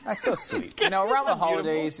 That's so sweet. Around the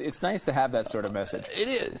holidays, it's nice to have that sort of message. It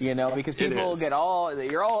is. Because people is. you're all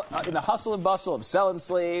in the hustle and bustle of selling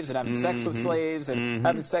slaves and having sex with slaves and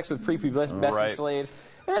having sex with prepubescent Right. slaves.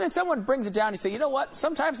 And then someone brings it down and you say, you know what?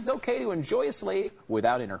 Sometimes it's okay to enjoy a slave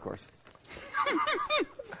without intercourse.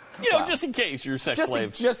 Just in case your sex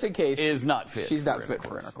slave Just in case is not fit. She's not fit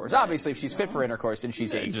for intercourse. Obviously, if she's fit for intercourse, then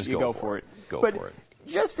she's age. just You go go for for it. it. Go but for it.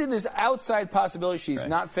 just in this outside possibility she's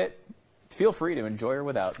not fit, feel free to enjoy her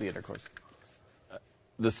without the intercourse.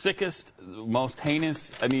 The sickest, most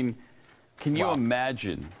heinous. I mean, can you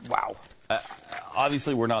imagine? Wow.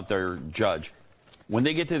 Obviously, we're not their judge. When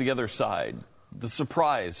they get to the other side, the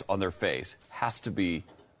surprise on their face has to be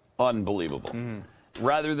unbelievable.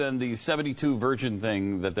 Rather than the 72 virgin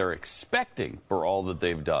thing that they're expecting for all that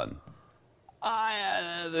they've done.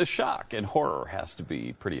 The shock and horror has to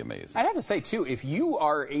be pretty amazing. I'd have to say, too, if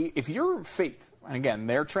your faith, and again,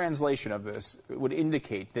 their translation of this would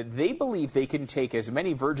indicate that they believe they can take as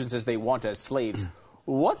many virgins as they want as slaves,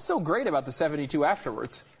 what's so great about the 72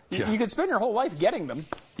 afterwards? Yeah. You could spend your whole life getting them.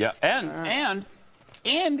 Yeah, and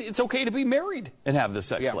it's okay to be married and have the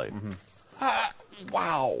sex slave.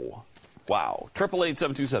 Wow.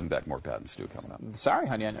 888-727 back. More Pat and Stu coming up. Sorry,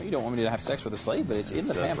 honey, I know you don't want me to have sex with a slave, but it's in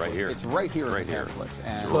the pamphlet. right here. It's right here Right in the here. pamphlet.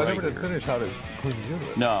 And So I Right never did here. finish how to clean the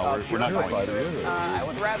uterus. No, we're not Purify going the to. uterus. I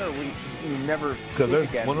would rather we never Because speak there's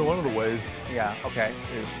again. one of the ways. Yeah, okay.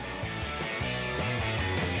 Is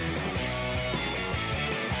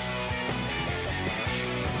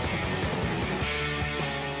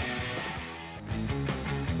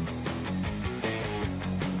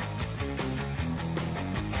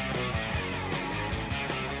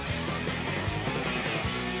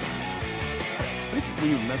When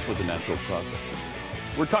you mess with the natural processes.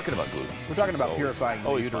 We're talking about gluten. we're talking about So, purifying the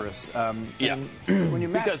always uterus. Yeah. and when you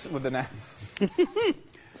mess Because- with the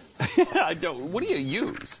I don't. What do you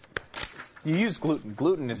use? you use gluten.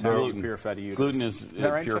 Gluten is how Gluten. you purify the uterus. Gluten is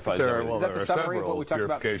that right? purifies There, everything. well, Is that there the are summary of several what we talked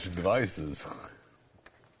about? purification devices.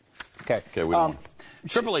 Okay. Okay, we don't.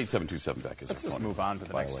 888-727 back is Let's our just phone. move on to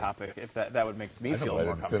the next way. topic. If that would make me I feel know I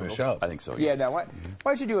more didn't comfortable. finish up. I think so. Yeah, now why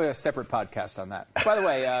don't you do a separate podcast on that? By the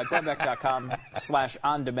way,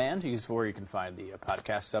 GlennBeck.com/on-demand is where you can find the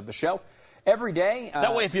podcasts of the show every day.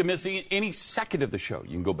 That way, if you miss any second of the show, you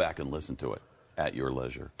can go back and listen to it at your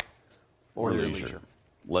leisure. or your leisure.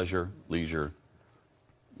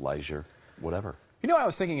 Leisure, whatever. You know what I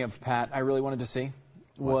was thinking of, Pat, I really wanted to see?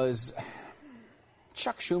 Was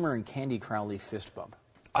Chuck Schumer and Candy Crowley fist bump.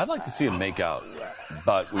 I'd like to see him make out,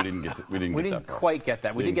 but we didn't get. We didn't. We get didn't that far. quite get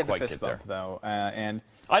that. We did didn't get the quite fist get there. bump, though. And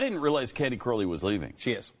I didn't realize Candy Crowley was leaving,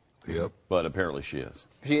 she is. Yep. but apparently she is.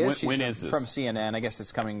 She is. She's When from, is this? from CNN. I guess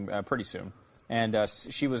it's coming pretty soon. And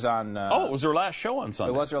she was on... Oh, it was her last show on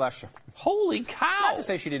Sunday. it was her last show. Holy cow! Not to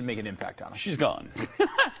say she didn't make an impact on us. She's gone.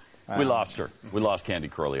 We lost her. We lost Candy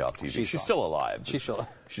Crowley off TV. She's She's gone. still alive. She's still-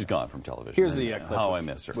 She's gone from television. Here's the And, clip how with, I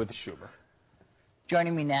miss her. with Schumer.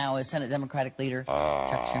 Joining me now is Senate Democratic Leader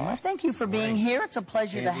Chuck Schumer. Thank you for being here. It's a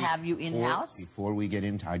pleasure to have you in-house. Before we get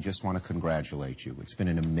into, I just want to congratulate you. It's been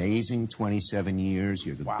an amazing 27 years.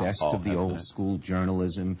 You're the best of the old school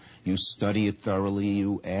journalism. You study it thoroughly.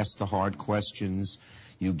 You ask the hard questions.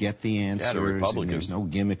 You get the answers, and Republicans. there's no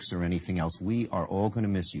gimmicks or anything else. We are all going to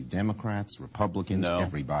miss you, Democrats, Republicans, No.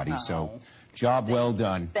 everybody. So, job well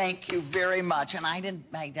done. Thank you very much. And I didn't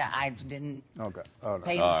Okay. Oh, no.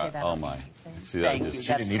 pay to say that. Oh, my. See, Thank that you. just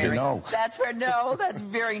She didn't even know. That's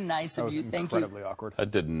very nice That of was you. Thank you. incredibly awkward.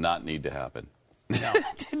 that did not need to happen. No.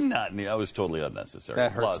 Did not need. That was totally unnecessary.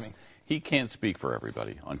 That hurts Plus, me. he can't speak for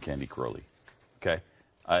everybody on Candy Crowley. Okay?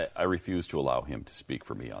 I refuse to allow him to speak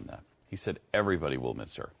for me on that. He said everybody will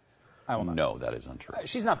miss her. I will not. No, that is untrue.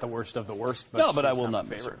 She's not the worst of the worst, but No, but I she's will not not my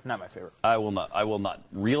miss favorite. her. Not my favorite. I will not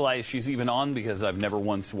realize she's even on because I've never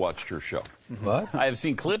once watched her show. What? I have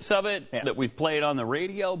seen clips of it Yeah. that we've played on the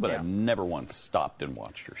radio, but Yeah. I've never once stopped and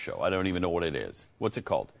watched her show. I don't even know what it is. What's it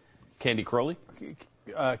called? Candy Crowley?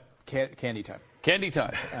 Candy time. Candy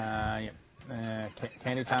Time. Yeah.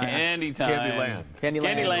 Candy time. Candy Time. Candyland.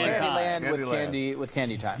 Candyland time. Candyland with Candyland.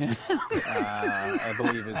 candy time. I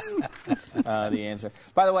believe is the answer.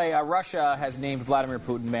 By the way, Russia has named Vladimir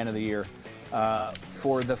Putin Man of the Year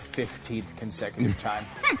for the 15th consecutive time.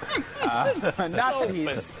 Not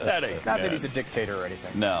that he's a dictator or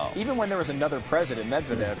anything. No. Even when there was another president,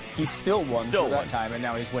 Medvedev, he still won Still for that won. time, and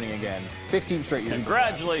now he's winning again. 15 straight years.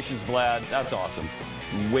 Congratulations, Vlad. That's awesome.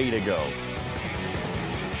 Way to go.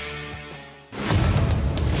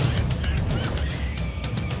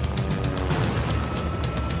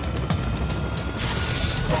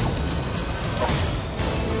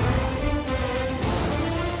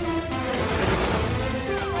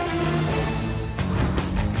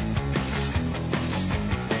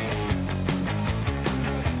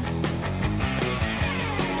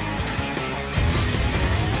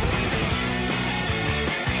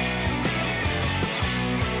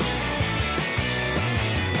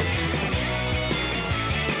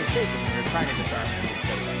 You're trying to disarm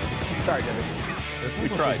him. Sorry, David. It's We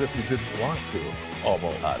almost tried. as if you didn't want to.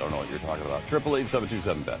 Almost. I don't know what you're talking about.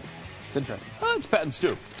 888-727-BET. It's interesting. It's Pat and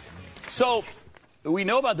Stu. So, we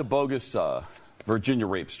know about the bogus Virginia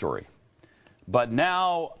rape story. But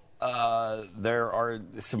now there are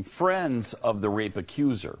some friends of the rape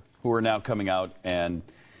accuser who are now coming out and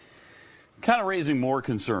kind of raising more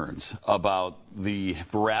concerns about the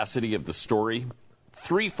veracity of the story.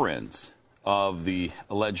 3 friends of the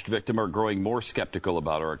alleged victim are growing more skeptical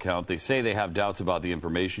about her account. They say they have doubts about the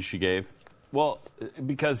information she gave. Well,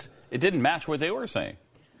 because it didn't match what they were saying,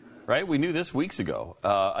 right? We knew this weeks ago.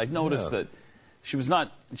 I noticed that she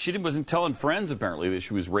wasn't telling friends, apparently, that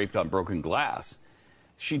she was raped on broken glass.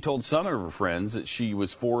 She told some of her friends that she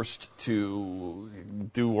was forced to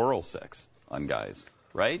do oral sex on guys,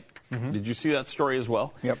 right? Mm-hmm. Did you see that story as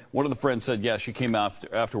well? Yep. One of the friends said, yeah, she came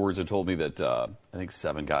afterwards and told me that I think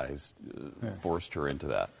 7 guys forced her into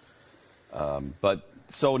that. But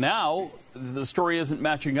so now the story isn't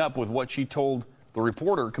matching up with what she told the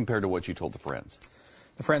reporter compared to what she told the friends.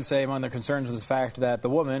 The friends say among their concerns was the fact that the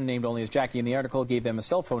woman, named only as Jackie in the article, gave them a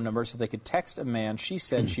cell phone number so they could text a man she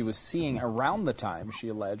said she was seeing around the time she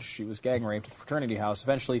alleged she was gang raped at the fraternity house.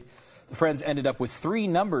 Eventually, the friends ended up with 3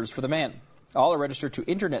 numbers for the man. All are registered to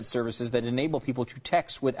internet services that enable people to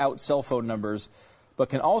text without cell phone numbers, but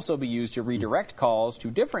can also be used to redirect calls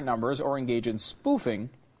to different numbers or engage in spoofing,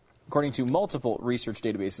 according to multiple research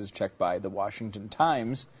databases checked by the Washington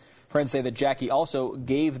Times. Friends say that Jackie also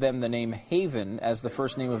gave them the name Haven as the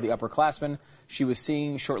first name of the upperclassman she was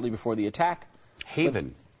seeing shortly before the attack.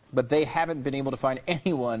 Haven. But they haven't been able to find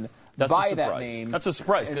anyone by that name. That's a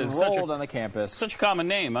surprise. Enrolled on the campus. Such a common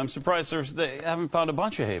name. I'm surprised they haven't found a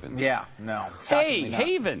bunch of Havens. Yeah, no. Hey, shockingly not.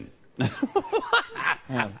 Haven. What?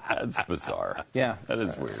 Yeah. That's bizarre. Yeah. That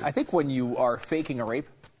is weird. I think when you are faking a rape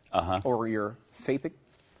or you're faping,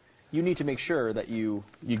 you need to make sure that you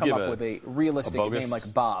come give up with a realistic bogus? name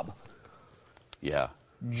like Bob. Yeah.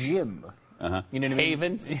 Jim. Uh-huh. You know what I mean?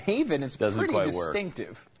 Haven? Haven is Doesn't pretty quite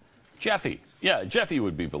distinctive. Jeffy. Yeah, Jeffy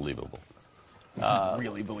would be believable.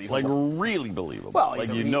 Really believable. Like really believable. Well, like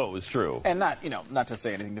he's you know it was true. And not to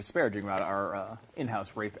say anything disparaging about our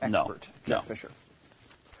in-house rape expert, Jeff Fisher.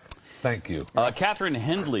 Thank you. Catherine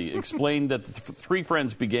Hendley explained that the 3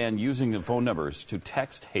 friends began using the phone numbers to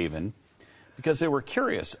text Haven because they were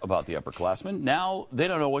curious about the upperclassmen. Now they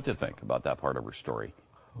don't know what to think about that part of her story.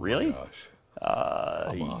 Really? Oh my gosh.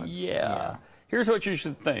 Come on. Yeah. Here's what you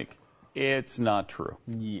should think. It's not true.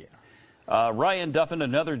 Yeah. Ryan Duffin,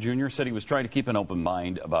 another junior, said he was trying to keep an open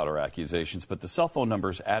mind about her accusations, but the cell phone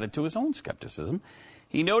numbers added to his own skepticism.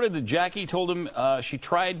 He noted that Jackie told him she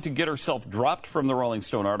tried to get herself dropped from the Rolling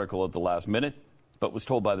Stone article at the last minute, but was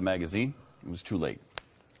told by the magazine it was too late.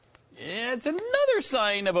 It's another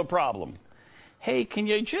sign of a problem. Hey, can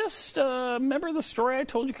you just, remember the story I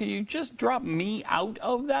told you? Can you just drop me out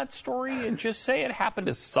of that story and just say it happened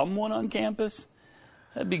to someone on campus?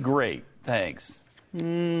 That'd be great. Thanks.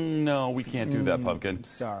 No, we can't do that, Pumpkin.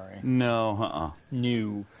 Sorry. No,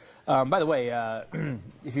 New. By the way,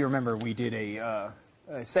 if you remember, we did a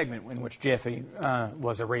segment in which Jeffy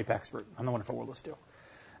was a rape expert on The Wonderful World of Steel.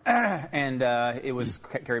 And it was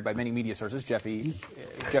carried by many media sources. Jeff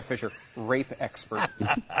Fisher, rape expert,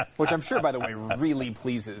 which I'm sure, by the way, really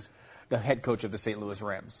pleases the head coach of the St. Louis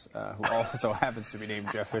Rams, who also happens to be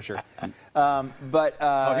named Jeff Fisher. He and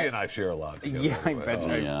I share a lot together.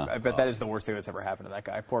 Yeah, I bet that is the worst thing that's ever happened to that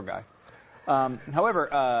guy. Poor guy.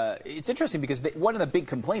 However, it's interesting because one of the big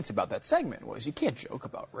complaints about that segment was you can't joke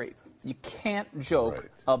about rape. You can't joke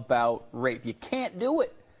about rape. You can't do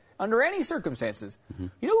it under any circumstances. Mm-hmm.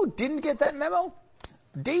 You know who didn't get that memo?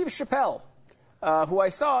 Dave Chappelle, who I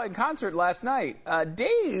saw in concert last night.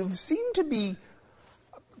 Dave seemed to be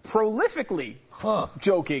prolifically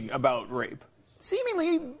joking about rape.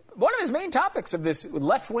 Seemingly one of his main topics of this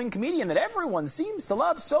left-wing comedian that everyone seems to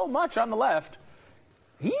love so much on the left.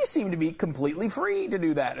 He seemed to be completely free to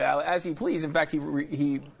do that as he pleased. In fact,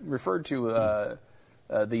 he referred to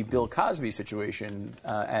the Bill Cosby situation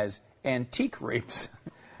as antique rapes,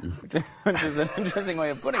 which is an interesting way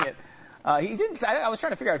of putting it. He didn't. I was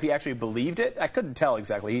trying to figure out if he actually believed it. I couldn't tell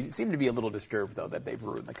exactly. He seemed to be a little disturbed, though, that they've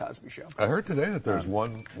ruined the Cosby Show. I heard today that there's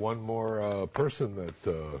one more person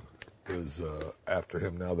that is after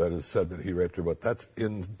him now that has said that he raped her, but that's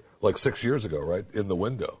in like 6 years ago, right? In the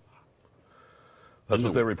window. That's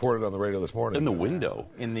what they reported on the radio this morning. In the window?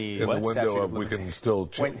 In the window of we can still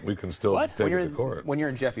take it to court. When you're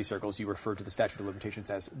in Jeffy circles, you refer to the statute of limitations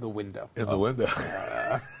as the window. In the window.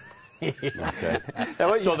 Okay.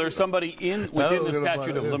 So there's somebody within the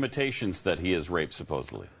statute of limitations that he has raped,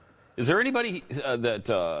 supposedly. Is there anybody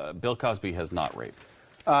that Bill Cosby has not raped?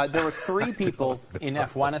 There were 3 people in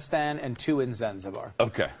Afghanistan and 2 in Zanzibar.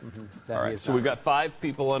 Okay. Mm-hmm. All right. So we've got 5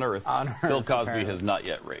 people on Earth. Bill Cosby apparently has not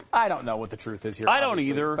yet raped. I don't know what the truth is here. I don't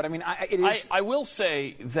either. But I mean, it is. I will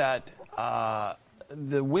say that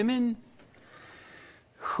the women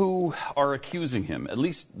who are accusing him, at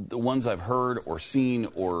least the ones I've heard or seen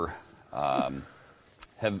or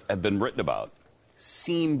have been written about,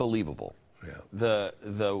 seem believable. Yeah.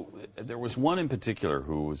 There was one in particular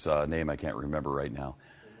whose name I can't remember right now,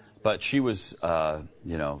 but she was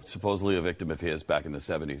supposedly a victim of his back in the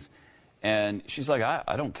 70s, and she's like,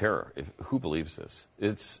 I don't care who believes this.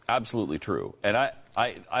 It's absolutely true. And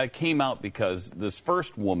I came out because this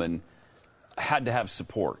first woman had to have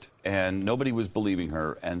support, and nobody was believing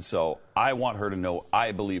her, and so I want her to know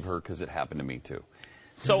I believe her because it happened to me too.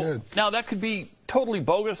 So now that could be totally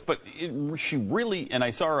bogus, but she really, and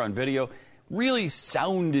I saw her on video, really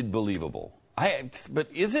sounded believable. But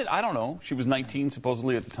is it? I don't know. She was 19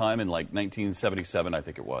 supposedly at the time in like 1977, I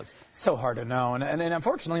think it was. So hard to know. And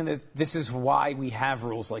unfortunately, this is why we have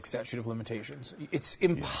rules like statute of limitations. It's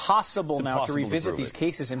impossible now to revisit these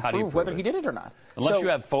cases and prove whether he did it or not. Unless you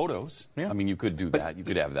have photos. Yeah. I mean, you could do that. You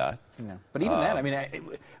could have that. Yeah. But even then, I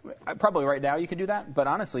mean, probably right now you could do that. But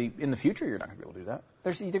honestly, in the future, you're not going to be able to do that.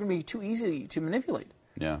 They're going to be too easy to manipulate.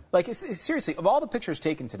 Yeah. Like, seriously, of all the pictures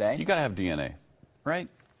taken today... You got to have DNA, right?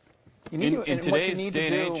 You need in today's what you need day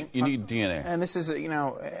to and do, age, you need DNA. And this is,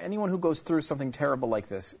 anyone who goes through something terrible like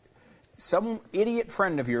this, some idiot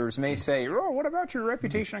friend of yours may say, oh, what about your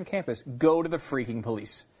reputation on campus? Go to the freaking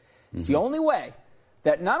police. It's the only way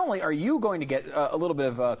that not only are you going to get a little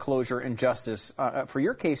bit of closure and justice for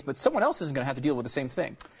your case, but someone else isn't going to have to deal with the same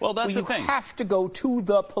thing. Well, that's the thing. You have to go to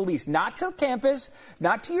the police, not to campus,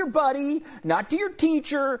 not to your buddy, not to your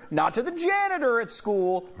teacher, not to the janitor at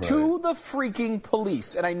school, to the freaking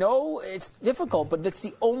police. And I know it's difficult, but that's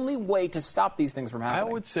the only way to stop these things from happening.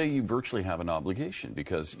 I would say you virtually have an obligation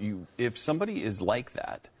because if somebody is like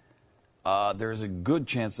that, there's a good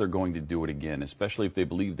chance they're going to do it again, especially if they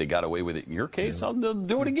believe they got away with it in your case. They'll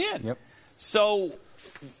do it again. Yep. So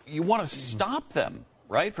you want to stop them,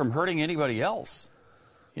 right, from hurting anybody else.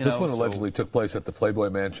 This one allegedly took place at the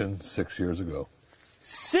Playboy Mansion 6 years ago.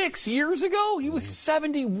 6 years ago? He was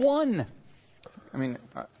 71. I mean...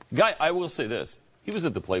 Guy, I will say this. He was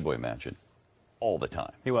at the Playboy Mansion all the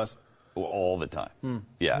time. He was. All the time.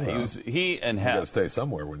 Yeah, well, he and Hef. You got to stay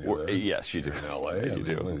somewhere when you're there. Yes, you do. In L.A. You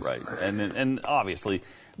do, right. And obviously,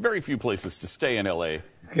 very few places to stay in L.A.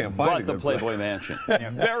 Can't but the Playboy Mansion.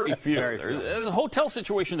 Very few. There's a hotel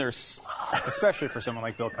situation there. Especially for someone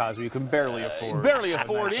like Bill Cosby, you can barely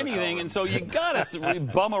afford anything, and so you got to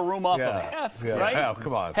bum a room off of Hef, right? Hef,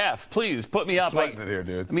 come on. Hef, please, put me up. Sweating it here,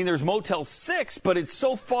 dude. I mean, there's Motel 6, but it's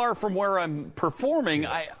so far from where I'm performing,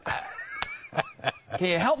 Can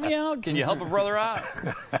you help me out? Can you help a brother out?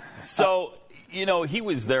 So, he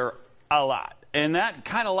was there a lot. And that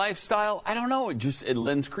kind of lifestyle, I don't know, it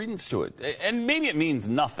lends credence to it. And maybe it means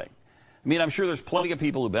nothing. I mean, I'm sure there's plenty of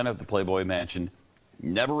people who've been at the Playboy Mansion,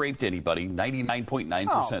 never raped anybody.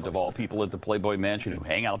 99.9% of all people at the Playboy Mansion who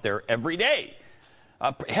hang out there every day.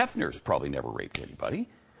 Hefner's probably never raped anybody,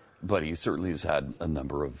 but he certainly has had a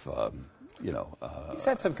number of, he's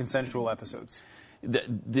had some consensual episodes.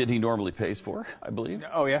 Did he normally pays for, I believe?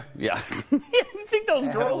 Oh, yeah. Yeah. You think those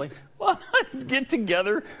girls want to get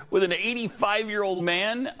together with an 85-year-old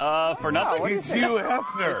man for nothing? He's Hugh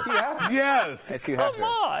Hefner. Yes. It's Hugh Come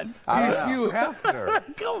Hefner. on. He's Hugh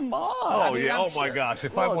Hefner. Come on. Oh, I mean, yeah. Oh, my gosh.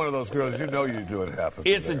 If I'm one of those girls, you know you're doing half of it.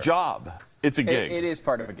 It's a job. It's a gig. It is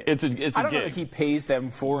part of a gig. It's a I don't know gig. if he pays them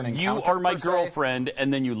for an encounter. You are my per se. girlfriend,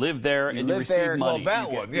 and then you live there and you receive money. Well,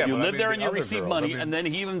 that one, yeah. You but I live mean, there the and you other receive girls, money, I mean, and then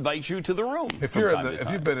he invites you to the room. if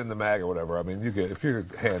you've been in the mag or whatever, I mean, you get if you're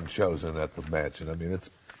hand chosen at the mansion, I mean, it's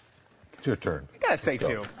your turn. I gotta say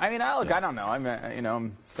too. I mean, I don't know.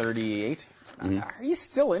 I'm 38. Are you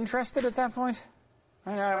still interested at that point?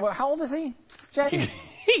 How old is he, Jackie?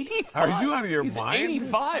 85. Are you out of your He's mind?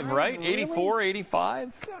 85, right? Really? 84,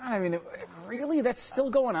 85. God, I mean, really? That's still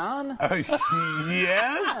going on?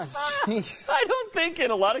 Yes. Jeez. I don't think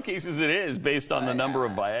in a lot of cases it is based on the number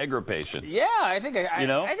of Viagra patients. Yeah, I think I think I we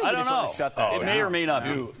don't just know. want to shut that It down. may or may not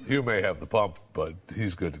be. You may have the pump, but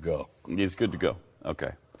he's good to go. He's good to go.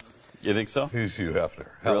 Okay. You think so? He's Hugh Hefner.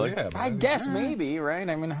 Hell Really? yeah, man. I guess maybe, right?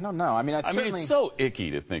 I mean, I don't know. I mean, It's so icky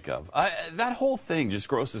to think of. That whole thing just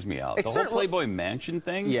grosses me out. The whole Playboy Mansion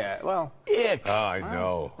thing. Yeah, well. Ick. I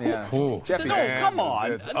know. Yeah. Ooh. Jeffy- No, Man, come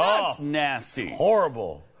on. it's- That's nasty.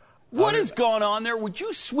 horrible. What is going on there? Would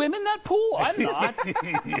you swim in that pool? I'm not.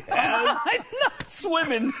 I'm not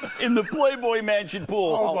swimming in the Playboy Mansion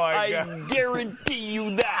pool. Oh, my I God. guarantee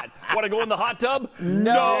you that. Want to go in the hot tub?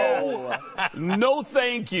 No. No,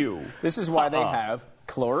 thank you. This is why they have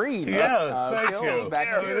chlorine. Yes, thank kills you.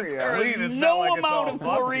 bacteria. Clean, it's not No like it's amount all of funky.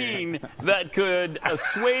 chlorine that could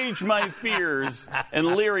assuage my fears and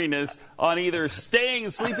leeriness on either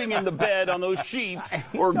sleeping in the bed on those sheets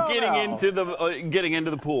or getting into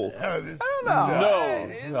the pool. I don't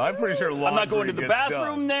know. No. I'm pretty sure laundry I'm not going to the gets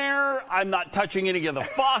bathroom done. there. I'm not touching any of the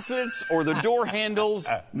faucets or the door handles.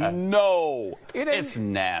 No. It's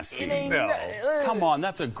nasty. Come on,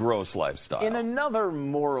 that's a gross lifestyle. In another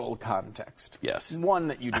moral context, Yes. one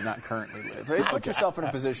that you do not currently live. Put yourself in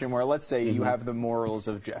a position where, let's say, you have the morals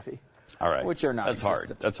of Jeffy. All right. Which are not That's hard.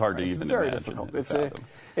 existent. That's hard to It's even very imagine difficult. and fathom.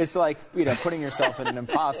 It's like putting yourself in an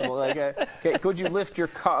impossible. Like, okay, could you lift your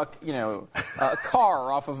car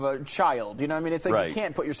off of a child? You know, what I mean, it's like Right. you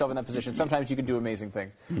can't put yourself in that position. Sometimes you can do amazing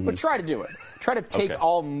things, but try to do it. Try to take Okay.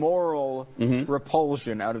 all moral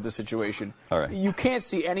repulsion out of the situation. All right. You can't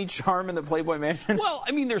see any charm in the Playboy Mansion. Well,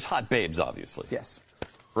 I mean, there's hot babes, obviously. Yes,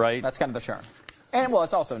 Right? that's kind of the charm. And well,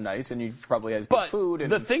 it's also nice, and you probably has good but food.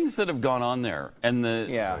 And the things that have gone on there, and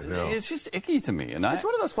it's just icky to me. And it's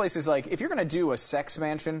one of those places like if you're going to do a sex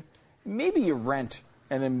mansion, maybe you rent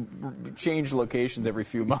and then change locations every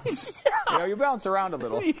few months. You bounce around a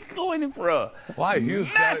little. You're going in for a Hugh's got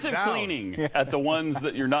it massive down. cleaning at the ones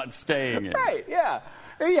that you're not staying in. Right? Yeah.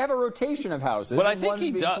 Maybe you have a rotation of houses. But I and think one's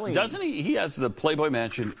he being cleaned. doesn't he? He has the Playboy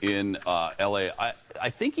Mansion in L.A. I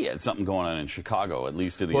think he had something going on in Chicago, at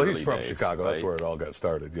least in the early Well, he's from days, Chicago. That's right? where it all got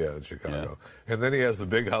started. Yeah, in Chicago. And then he has the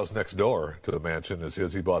big house next door to the mansion. Is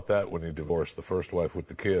his? He bought that when he divorced the first wife with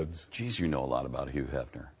the kids. Geez, you know a lot about Hugh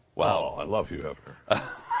Hefner. Wow, I love Hugh Hefner.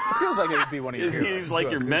 It feels like it would be one of your heroes. He's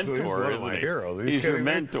like your mentor, He's one of isn't my he? heroes. Are you He's your kidding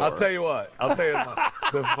me? mentor. I'll tell you what. I'll tell you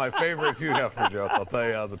my favorite Hugh Hefner joke. I'll tell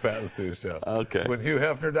you on the Pat and Stu show. Okay. When Hugh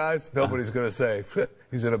Hefner dies, nobody's going to say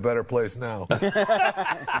he's in a better place now.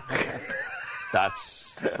 That's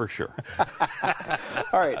for sure.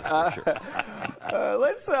 All right. That's for sure.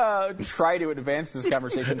 Let's try to advance this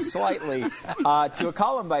conversation slightly to a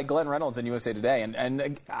column by Glenn Reynolds in USA Today,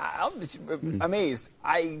 and I'm just amazed.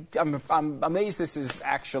 I'm amazed this is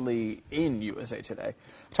actually in USA Today,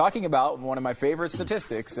 talking about one of my favorite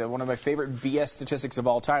statistics, one of my favorite BS statistics of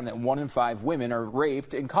all time, that 1 in 5 women are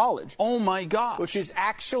raped in college. Oh my gosh! Which is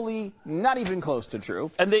actually not even close to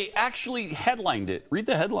true. And they actually headlined it. Read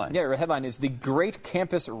the headline. Yeah, the headline is "The Great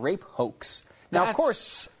Campus Rape Hoax." Now, of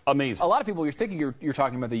course, amazing. a lot of people, you're thinking you're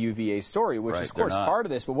talking about the UVA story, which Right, is, of course, they're not. part of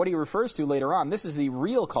this. But what he refers to later on, this is the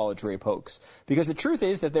real college rape hoax. Because the truth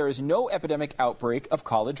is that there is no epidemic outbreak of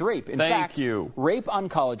college rape. In Thank fact, you. rape on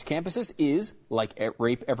college campuses is, like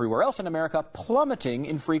rape everywhere else in America, plummeting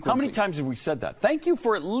in frequency. How many times have we said that? Thank you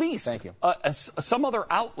for at least Thank you. Some other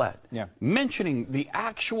outlet mentioning the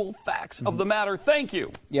actual facts of the matter. Thank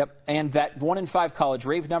you. Yep, and that 1 in 5 college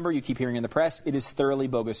rape number you keep hearing in the press, it is thoroughly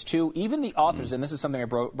bogus too. Even the authors, and this is something I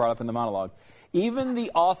brought up in the monologue. Even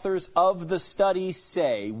the authors of the study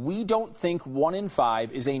say we don't think 1 in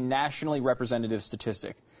 5 is a nationally representative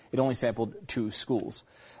statistic. It only sampled 2 schools.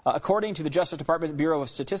 According to the Justice Department Bureau of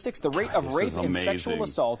Statistics, the rate of rape and sexual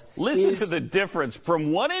assault Listen to the difference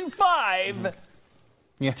from 1 in 5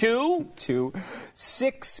 to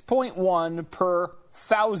 6.1 per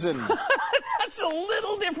 1,000. That's a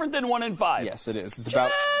little different than 1 in 5. Yes, it is. It's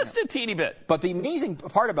about just a teeny bit. But the amazing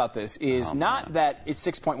part about this is that it's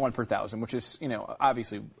 6.1 per 1,000, which is,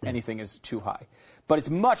 obviously anything is too high. But it's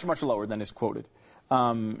much, much lower than is quoted.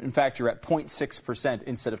 In fact, you're at 0.6%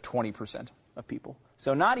 instead of 20% of people.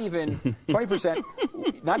 So not even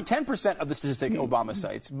 20%, not 10% of the statistic Obama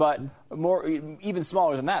cites, but even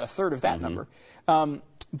smaller than that, a third of that number.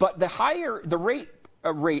 But the rate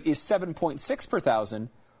is 7.6 per 1,000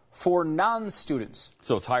 for non-students.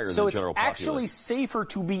 So it's higher than the general populace. So it's actually safer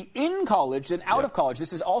to be in college than out of college.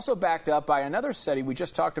 This is also backed up by another study we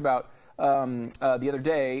just talked about the other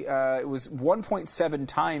day. It was 1.7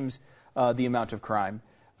 times the amount of crime.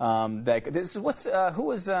 This was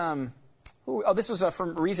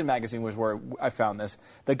from Reason Magazine was where I found this.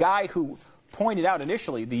 The guy who pointed out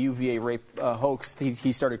initially the UVA rape hoax,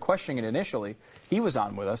 he started questioning it initially. He was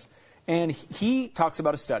on with us. And he talks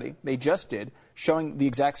about a study they just did showing the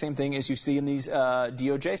exact same thing as you see in these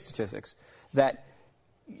DOJ statistics, that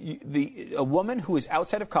a woman who is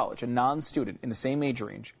outside of college, a non-student in the same age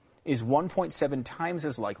range, is 1.7 times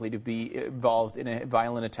as likely to be involved in a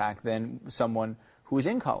violent attack than someone who is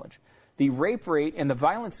in college. The rape rate and the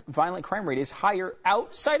violent crime rate is higher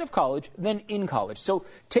outside of college than in college. So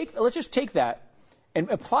let's just take that and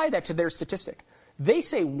apply that to their statistic. They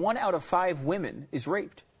say 1 out of 5 women is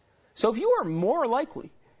raped. So if you are more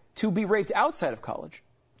likely to be raped outside of college,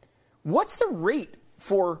 what's the rate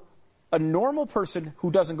for a normal person who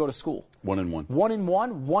doesn't go to school? 1 in 1. 1 in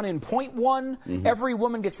 1, 1 in 0.1. Every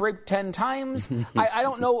woman gets raped 10 times. I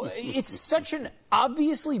don't know. It's such an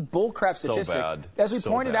obviously bullcrap statistic. So bad. As we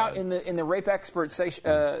pointed out in the rape expert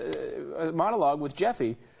monologue with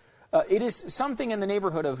Jeffy, it is something in the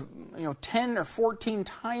neighborhood of 10 or 14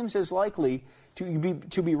 times as likely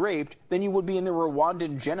to be raped than you would be in the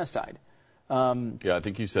Rwandan genocide. I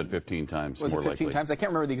think you said 15 times. Was more it 15 likely. times? I can't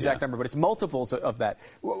remember the exact number, but it's multiples of that.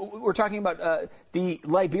 We're talking about the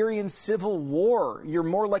Liberian Civil War. You're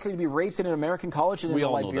more likely to be raped in an American college than in the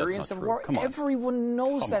Liberian Civil War. Everyone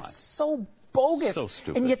knows that's so bogus. So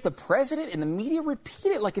stupid. And yet the president and the media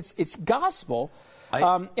repeat it like it's gospel.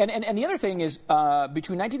 And the other thing is,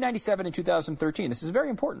 between 1997 and 2013, this is very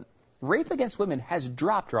important, rape against women has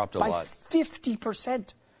dropped a by lot.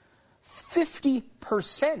 50%.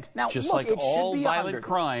 50%. Now, Just look, like it should all be violent 100.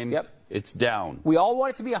 crime, it's down. We all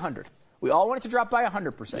want it to be 100. We all want it to drop by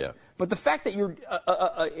 100%. Yeah. But the fact that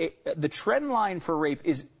the trend line for rape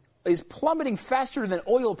is plummeting faster than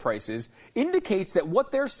oil prices indicates that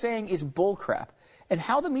what they're saying is bullcrap. And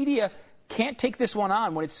how the media can't take this one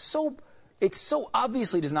on when it so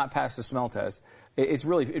obviously does not pass the smell test. It's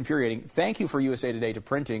really infuriating. Thank you for USA Today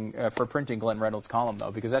for printing Glenn Reynolds' column,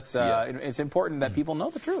 though, because it's important that people know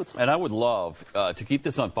the truth. And I would love to keep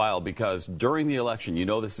this on file because during the election,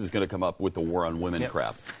 this is going to come up with the war on women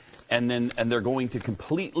crap. And they're going to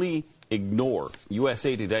completely ignore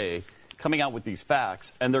USA Today coming out with these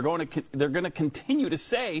facts, and they're going to continue to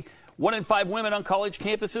say 1 in 5 women on college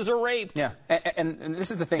campuses are raped. Yeah, and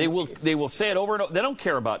this is the thing. They will say it over and over. They don't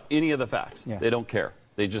care about any of the facts. Yeah. They don't care.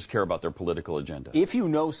 They just care about their political agenda. If you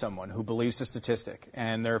know someone who believes a statistic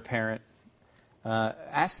and they're a parent,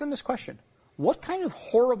 ask them this question. What kind of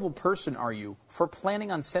horrible person are you for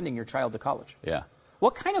planning on sending your child to college? Yeah.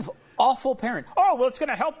 What kind of awful parent? Oh, well, it's going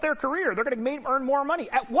to help their career. They're going to earn more money.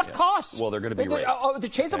 At what cost? Well, they're going to be raped. The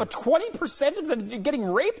chance of a 20% of them getting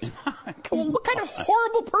raped? Well, what kind of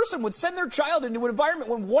horrible person would send their child into an environment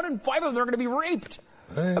when 1 in 5 of them are going to be raped?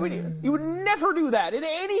 I mean, you would never do that in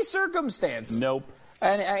any circumstance. Nope.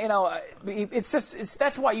 And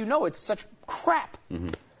that's why it's such crap.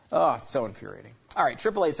 Oh, it's so infuriating. All right,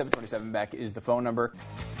 888-727 back is the phone number.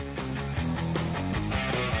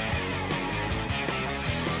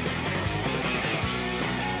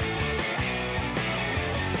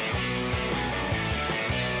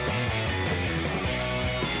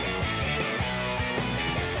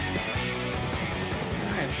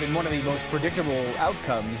 It's been one of the most predictable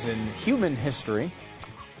outcomes in human history.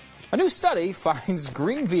 A new study finds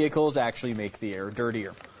green vehicles actually make the air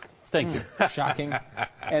dirtier. Thank you. Shocking.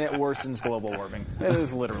 And it worsens global warming.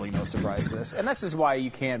 There's literally no surprise to this. And this is why you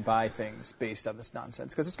can't buy things based on this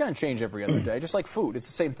nonsense, because it's going to change every other day, just like food. It's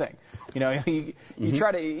the same thing. You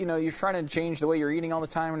try to, you're trying to change the way you're eating all the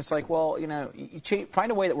time, and it's like, well,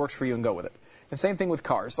 find a way that works for you and go with it. And same thing with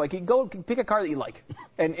cars. Like, you go pick a car that you like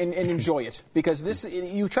and enjoy it, because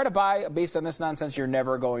you try to buy based on this nonsense, you're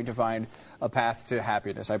never going to find a path to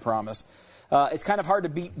happiness, I promise. It's kind of hard to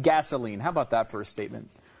beat gasoline. How about that for a statement?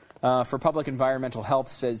 For Public Environmental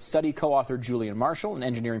Health, says study co-author Julian Marshall, an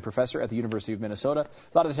engineering professor at the University of Minnesota.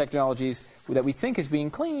 A lot of the technologies that we think is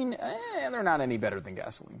being clean, they're not any better than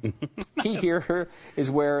gasoline. Key here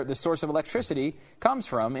is where the source of electricity comes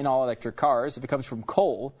from in all electric cars. If it comes from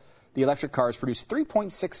coal, the electric cars produce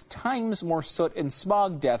 3.6 times more soot and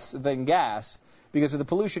smog deaths than gas because of the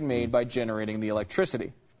pollution made by generating the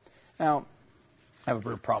electricity. Now, I have a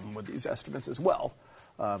big problem with these estimates as well.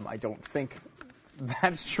 I don't think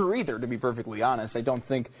that's true either, to be perfectly honest. I don't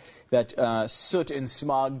think that soot and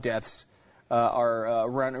smog deaths are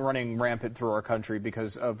running rampant through our country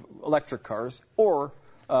because of electric cars or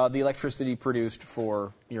the electricity produced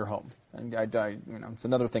for your home. And it's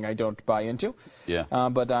another thing I don't buy into. Yeah.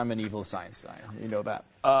 But I'm an evil science guy. You know that.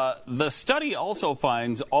 The study also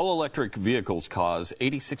finds all electric vehicles cause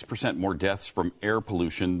 86% more deaths from air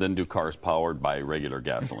pollution than do cars powered by regular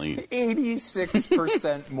gasoline.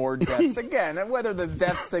 86% more deaths. Again, whether the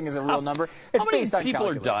deaths thing is a real number, it's based on people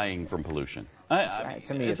are calculations. dying from pollution?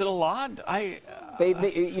 To me, is it a lot?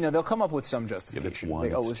 They'll come up with some If justification. it's one,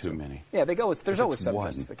 They always it's too do. many. Yeah, there's always it's some one,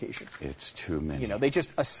 justification. It's too many. They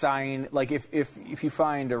just assign, like if you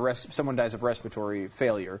find someone dies of respiratory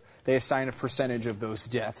failure, they assign a percentage of those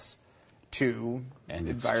deaths to and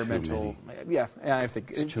environmental. Yeah, and I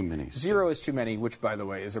think it's too many. Zero is too many, which, by the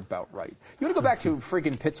way, is about right. You want to go back to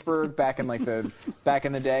freaking Pittsburgh back in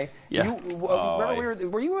the day? Yeah.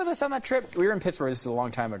 Were you with us on that trip? We were in Pittsburgh. This is a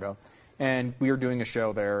long time ago, and we were doing a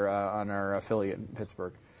show there on our affiliate in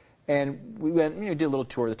Pittsburgh. And we went, did a little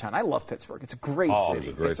tour of the town. I love Pittsburgh. It's a great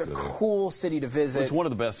city. It's a cool city to visit. It's one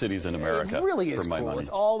of the best cities in America. It really is for my cool. money. It's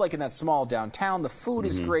all like in that small downtown. The food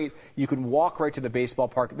is great. You can walk right to the baseball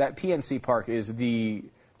park. That PNC Park is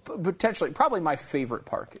probably my favorite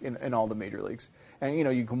park in all the major leagues. And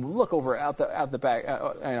you can look over out the back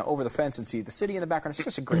over the fence and see the city in the background. It's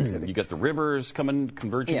just a great city. You got the rivers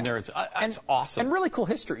converging there. It's awesome. And really cool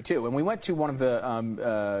history too. And we went to one of the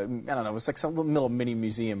it was like some little mini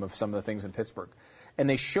museum of some of the things in Pittsburgh. And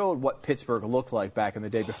they showed what Pittsburgh looked like back in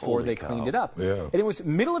the day before they cleaned it up. Yeah. And it was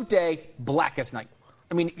middle of day, black as night.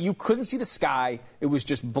 I mean, you couldn't see the sky. It was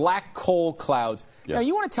just black coal clouds. Yeah. Now,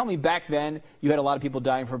 you want to tell me back then you had a lot of people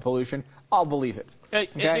dying from pollution? I'll believe it.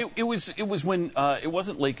 Okay? It was when it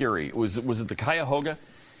wasn't Lake Erie. Was it the Cuyahoga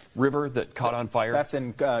River that caught on fire? That's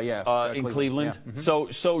in in Cleveland. Yeah.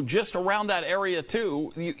 Mm-hmm. So just around that area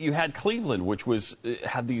too, you had Cleveland, which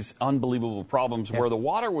had these unbelievable problems where the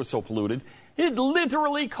water was so polluted. It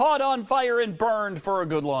literally caught on fire and burned for a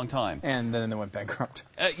good long time. And then they went bankrupt.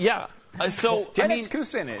 Dennis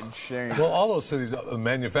Kucinich. Well, all those cities,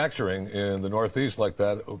 manufacturing in the Northeast like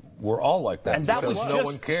that, were all like that. And that was no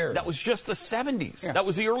one cared. That was just the 70s. Yeah. That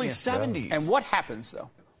was the early 70s. And what happens, though?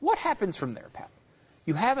 What happens from there, Pat?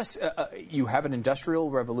 You have an industrial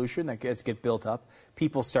revolution that gets built up.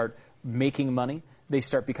 People start making money. They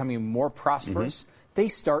start becoming more prosperous. They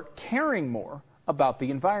start caring more about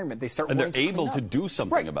the environment. They start they're wanting to able clean up. to do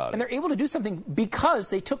something about it. And they're able to do something because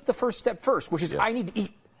they took the first step first, which is I need to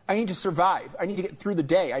eat. I need to survive. I need to get through the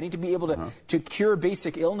day. I need to be able to cure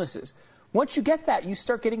basic illnesses. Once you get that, you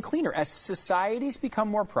start getting cleaner. As societies become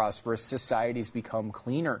more prosperous, societies become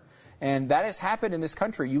cleaner. And that has happened in this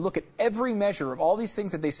country. You look at every measure of all these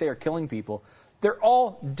things that they say are killing people, they're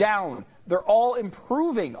all down. They're all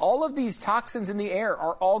improving. All of these toxins in the air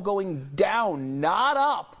are all going down, not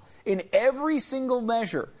up, in every single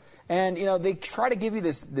measure. And, they try to give you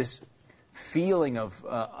this feeling of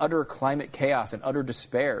utter climate chaos and utter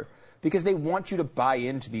despair because they want you to buy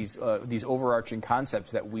into these overarching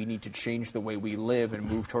concepts that we need to change the way we live and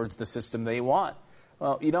move towards the system they want.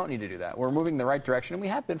 Well, you don't need to do that. We're moving in the right direction, and we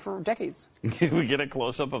have been for decades. Can we get a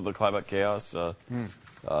close-up of the climate chaos photo?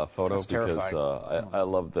 That's terrifying. Because I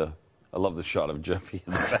love the shot of Jeffy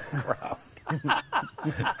in the background.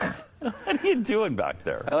 What are you doing back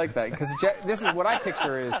there? I like that because this is what I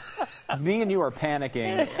picture is me and you are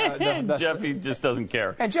panicking. Jeffy just doesn't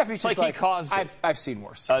care. And Jeffy's just he caused it. I've seen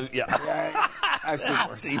worse. I've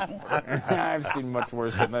seen worse. I've seen much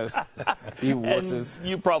worse than this. You wusses. And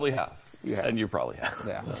you probably have. And you probably have.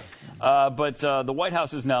 Yeah. But the White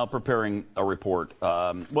House is now preparing a report.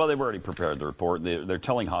 Well, they've already prepared the report. They're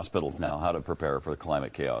telling hospitals now how to prepare for the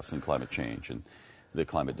climate chaos and climate change. And the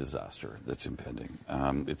climate disaster that's impending.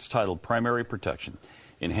 It's titled Primary Protection,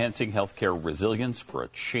 Enhancing Healthcare Resilience for a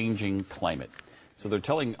Changing Climate. So they're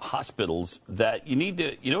telling hospitals that you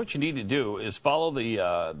know what you need to do is follow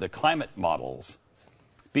the climate models,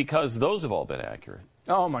 because those have all been accurate.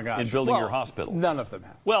 Oh, my gosh. In building your hospitals. None of them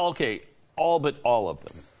have. Well, okay, all but all of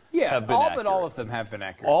them. Yeah, have been all accurate. but all of them have been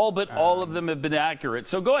accurate. All but all of them have been accurate.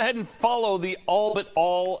 So go ahead and follow the all but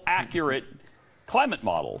all accurate climate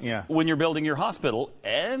models when you're building your hospital,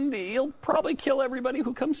 and you'll probably kill everybody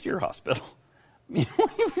who comes to your hospital. If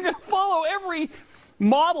you're going to follow every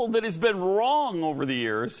model that has been wrong over the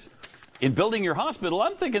years in building your hospital,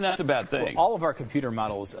 I'm thinking that's a bad thing. Well, all of our computer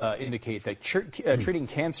models indicate that treating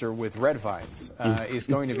cancer with red vines is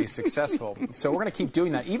going to be successful. So we're going to keep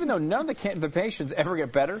doing that. Even though none of the patients ever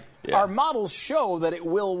get better, our models show that it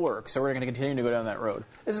will work. So we're going to continue to go down that road.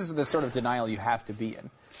 This is the sort of denial you have to be in.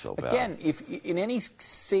 So bad. Again, if in any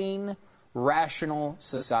sane, rational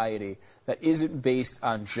society that isn't based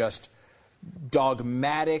on just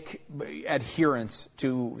dogmatic adherence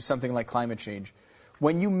to something like climate change,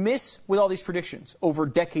 when you miss with all these predictions over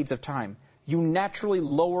decades of time, you naturally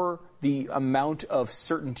lower the amount of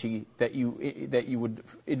certainty that you would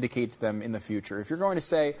indicate to them in the future. If you're going to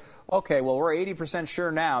say, okay, well, we're 80%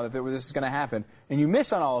 sure now that this is going to happen, and you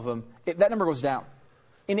miss on all of them, that number goes down.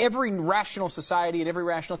 In every rational society, in every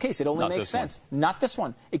rational case, it only makes sense. Not this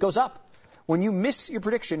one. It goes up. When you miss your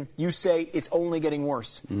prediction, you say it's only getting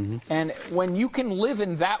worse. Mm-hmm. And when you can live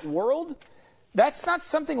in that world, that's not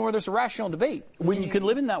something where there's a rational debate. When you can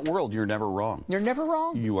live in that world, you're never wrong. You're never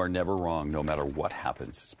wrong? You are never wrong, no matter what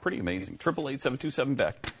happens. It's pretty amazing.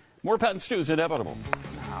 888-727-BECK. More Pat and Stu is inevitable.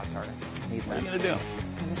 Oh, darn it. I hate that. What are you going to do?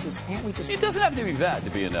 Can't we just... It doesn't have to be bad to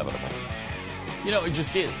be inevitable. You know, it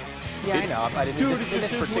just is. Yeah, I know. But in this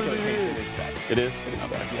particular case, it is bad. It is? It is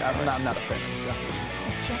bad. Yeah, I'm not a fan of this.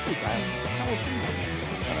 Jeffrey Brown, what the hell is he?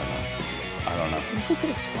 I don't know. Who could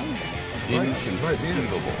explain that? It's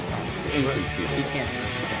inconceivable. It's inconceivable. He can't do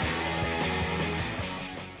this.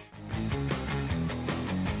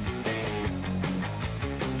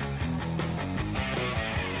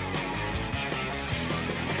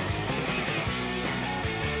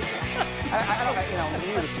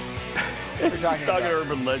 We're talking about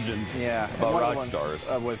urban legends. Yeah, about one rock of the ones,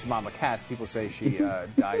 stars. Was Mama Cass. People say she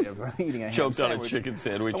died of eating a ham Choked sandwich. on a chicken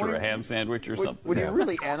sandwich or a ham sandwich or something. When you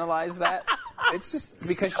really analyze that, it's just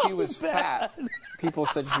because she was fat. People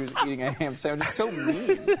said she was eating a ham sandwich. It's so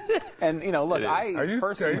mean. And, look, Are you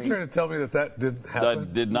trying to tell me that didn't happen?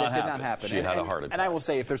 That did not happen. She had a heart attack. And I will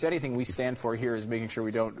say, if there's anything we stand for here is making sure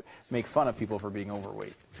we don't make fun of people for being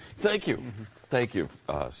overweight. Thank you. Thank you,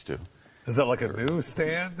 Stu. Is that like a new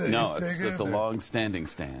stand? No, it's a long-standing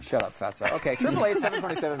stand. Shut up, fatso. Okay,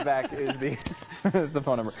 888-727-BECK is the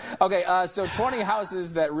phone number. Okay, so 20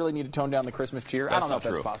 houses that really need to tone down the Christmas cheer. I don't know if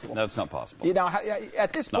that's possible. That's not possible.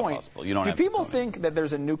 At this point, do people think that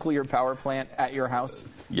there's a nuclear power plant at your house?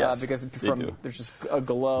 Yes, because they do. There's just a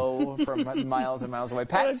glow from miles and miles away.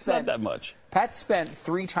 It's not that much. Pat spent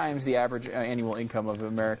 3 times the average annual income of an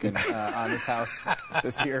American on his house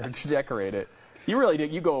this year to decorate it. You really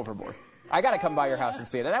did. You go overboard. I got to come by your house and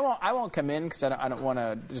see it, and I won't come in because I don't want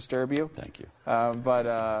to disturb you. Thank you. But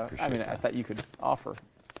I thought you could offer.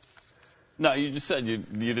 No, you just said you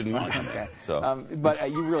didn't want to come. Okay. So, but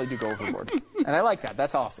you really do go overboard, and I like that.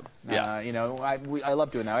 That's awesome. Yeah. I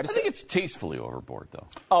love doing that. I think it's tastefully overboard, though.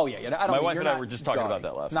 Oh yeah. My wife and I were just talking about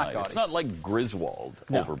that last night. Gaudy. It's not like Griswold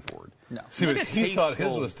overboard. No. See, but he thought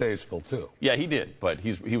his was tasteful too. Yeah, he did, but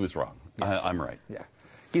he was wrong. Yes. I'm right. Yeah.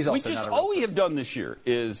 He's also all we have done this year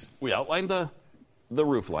is we outlined the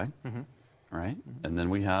roof line, right, and then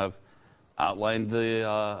we have outlined the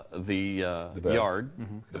yard,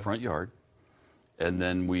 the front yard, and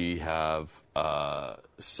then we have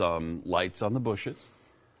some lights on the bushes,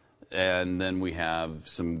 and then we have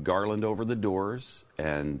some garland over the doors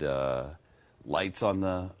and lights on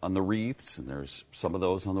the wreaths, and there's some of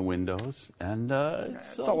those on the windows, and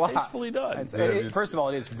it's a lot. Tastefully done. First of all,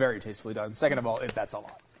 it is very tastefully done. Second of all, that's a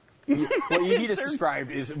lot. What you just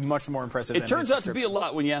described is much more impressive. It turns out to be a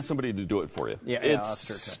lot when you ask somebody to do it for you. Yeah, it's that's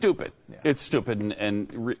true, too. stupid. Yeah. It's stupid,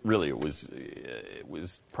 and really, it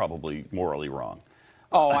was probably morally wrong.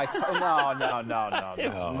 Oh, no. It's probably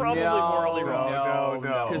morally wrong.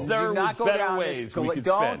 No. Because there are better ways we could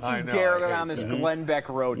spend. Don't you dare go down this Glenn Beck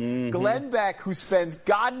road. Glenn Beck, who spends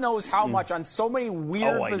God knows how much on so many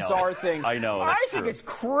weird, bizarre things. I know. I think it's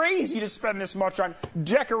crazy to spend this much on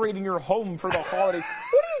decorating your home for the holidays.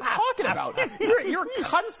 What are you talking about? You're a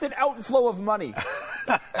constant outflow of money.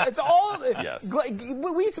 It's all. Yes.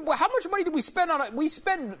 How much money did we spend on it?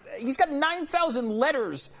 He's got 9,000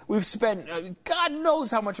 letters we've spent. God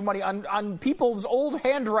knows how much money on people's old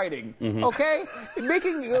handwriting. Mm-hmm. Okay?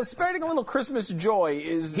 Spreading a little Christmas joy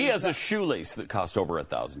is. He has a shoelace that cost over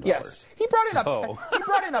 $1,000. Yes. He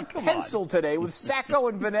brought in a pencil today with Sacco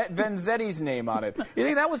and Vanzetti's name on it. You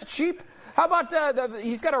think that was cheap? How about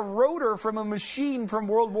he's got a rotor from a machine from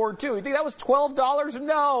World War II. You think that was $12?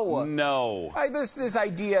 No. This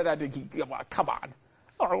idea that come on.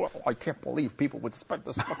 Oh, I can't believe people would spend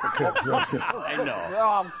this much. I know.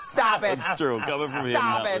 Oh, stop it. It's true. Coming from him.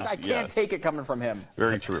 Stop it. I can't take it coming from him.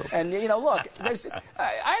 Very true. And, look,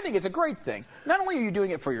 I think it's a great thing. Not only are you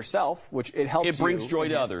doing it for yourself, which it helps you. It brings joy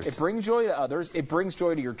to others. It brings joy to others. It brings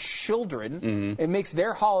joy to your children. Mm-hmm. It makes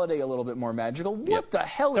their holiday a little bit more magical. What the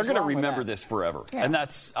hell is They're wrong going to with remember that? this forever. Yeah. And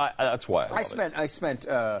that's why I spent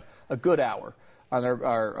a good hour on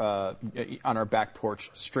our back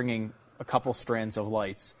porch stringing a couple strands of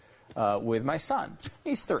lights with my son.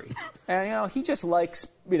 He's 3, and he just likes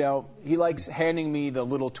he likes handing me the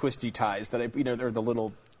little twisty ties that or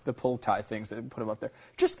the pull tie things that put him up there.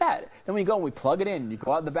 Just that. Then we go and we plug it in. You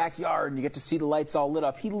go out in the backyard and you get to see the lights all lit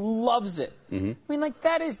up. He loves it. Mm-hmm. I mean,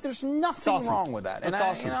 there's nothing wrong with that. That's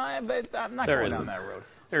awesome. I'm not going down that road.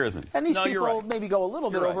 There isn't. And these people right. maybe go a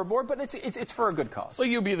little bit right. overboard, but it's for a good cause. Well,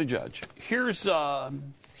 you be the judge. Here's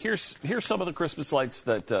some of the Christmas lights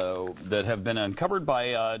that have been uncovered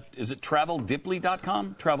by is it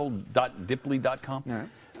traveldipley.com? Travel.dipley.com.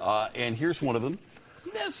 All right. And here's one of them.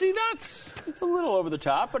 Yeah, see, it's a little over the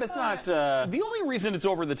top, but it's not. The only reason it's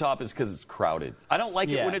over the top is because it's crowded. I don't like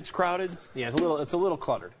it when it's crowded. Yeah, it's a little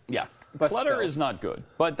cluttered. Yeah. But clutter still. is not good,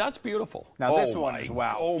 but that's beautiful. Now this one is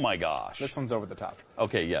wow. Oh my gosh. This one's over the top.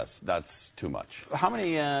 Okay, yes, that's too much. How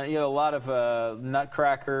many? A lot of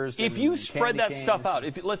nutcrackers. If you spread that canes. stuff out,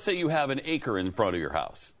 let's say you have an acre in front of your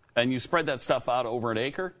house, and you spread that stuff out over an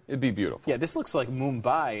acre, it'd be beautiful. Yeah, this looks like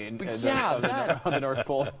Mumbai on the North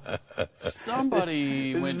Pole.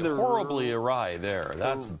 Somebody went horribly awry there.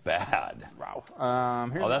 That's bad. Wow.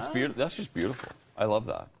 That's beautiful. That's just beautiful. I love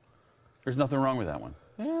that. There's nothing wrong with that one.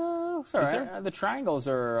 Yeah, it's all right. The triangles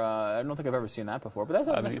are. I don't think I've ever seen that before, but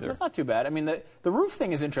that's not too bad. I mean, the roof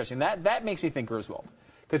thing is interesting. That makes me think Griswold,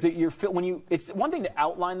 because it's one thing to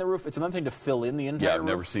outline the roof, it's another thing to fill in the entire roof. Yeah, I've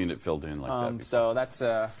never seen it filled in like that before. So that's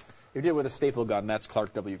if you did it with a staple gun, that's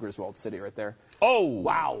Clark W. Griswold City right there. Oh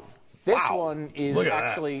wow! This one is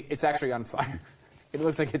actually on fire. It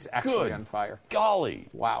looks like it's actually on fire. Golly!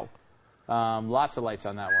 Wow. Lots of lights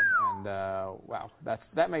on that one, and wow,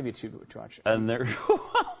 that may be too much. And there,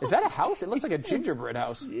 is that a house? It looks like a gingerbread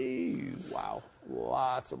house. Jeez. Wow,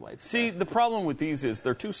 lots of lights. See, the problem with these is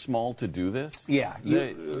they're too small to do this. Yeah,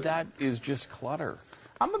 that is just clutter.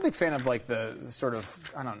 I'm a big fan of the sort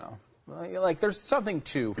of, I don't know. There's something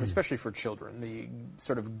too, especially for children, the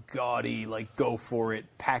sort of gaudy, go for it,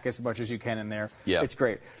 pack as much as you can in there. Yeah. It's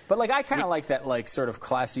great. But, I kind of like that, sort of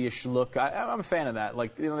classy-ish look. I'm a fan of that.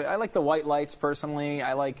 I like the white lights, personally.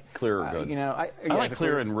 I like... Clear are good. I like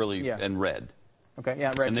clear and and red. Okay,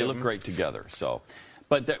 yeah, red and too. they look great together, so...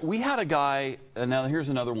 But we had a guy, and now here's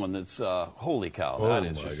another one that's, holy cow. That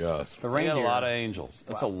is my gosh. The reindeer. We had a lot of angels.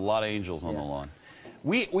 That's a lot of angels on the lawn.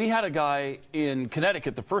 We had a guy in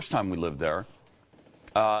Connecticut the first time we lived there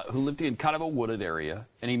who lived in kind of a wooded area,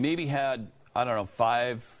 and he maybe had, I don't know,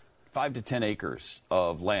 5 to 10 acres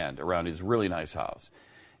of land around his really nice house.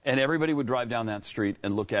 And everybody would drive down that street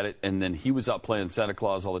and look at it, and then he was up playing Santa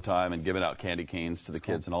Claus all the time and giving out candy canes to the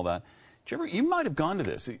kids and all that. You might have gone to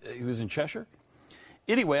this. He was in Cheshire.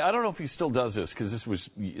 Anyway, I don't know if he still does this because this was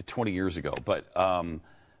 20 years ago,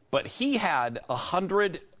 but he had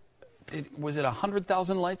 100... Was it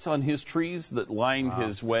 100,000 lights on his trees that lined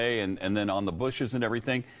his way and then on the bushes and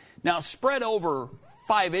everything? Now, spread over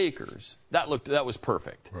 5 acres, that was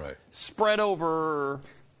perfect. Right. Spread over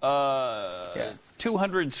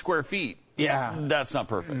 200 square feet. Yeah. That's not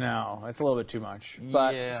perfect. No, it's a little bit too much.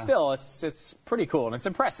 But still, it's pretty cool, and it's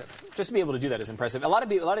impressive. Just to be able to do that is impressive. A lot of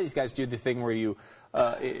these guys do the thing where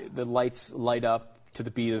the lights light up to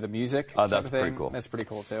the beat of the music. Oh, that's pretty cool. That's pretty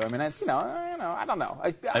cool too. I mean, it's I don't know.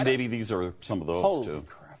 And maybe these are some of those holy too.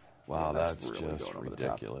 Crap! Wow, that's really just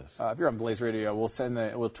ridiculous. If you're on Blaze Radio,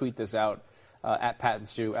 we'll tweet this out at Pat and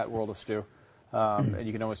Stu at World of Stu, and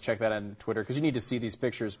you can always check that on Twitter because you need to see these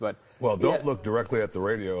pictures. But don't look directly at the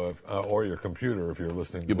radio or your computer if you're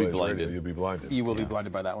listening to Blaze Radio. You'll be blinded. You will be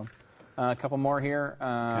blinded by that one. A couple more here.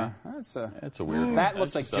 Okay. That's a weird one. That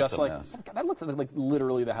looks like that looks like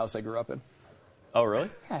literally the house I grew up in. Oh, really?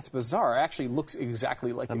 Yeah, it's bizarre. It actually looks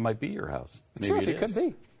exactly like that. Might be your house. Maybe Seriously, it could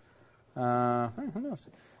be. Who knows?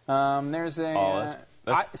 There's a.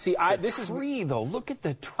 This is tree though. Look at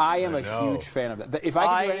the tree. I am a huge fan of that. If I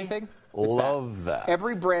can do anything, it's love that.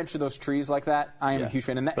 Every branch of those trees like that, I am a huge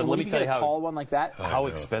fan. And, but when you get a tall one like that, how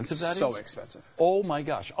expensive that is. So expensive. Oh my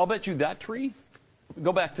gosh! I'll bet you that tree.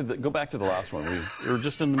 Go back to the last one. We were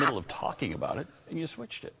just in the middle of talking about it, and you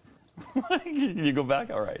switched it. Can you go back?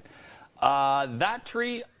 All right. That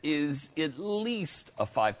tree is at least a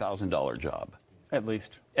 $5,000 job. At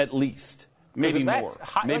least. At least. Maybe more.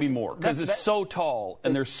 Maybe more. Because it's so tall,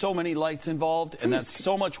 and there's so many lights involved, and that's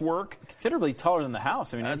so much work. Considerably taller than the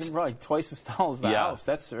house. I mean, it's probably twice as tall as the house.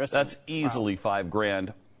 That's easily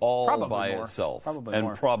 $5,000 all probably by more. itself. Probably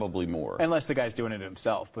more. Probably more. Unless the guy's doing it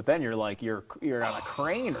himself. But then you're like, you're on a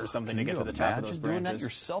crane or something to get to the top of those branches. Doing that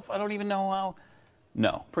yourself? I don't even know how.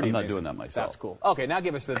 No, I'm not doing that myself. That's cool. Okay, now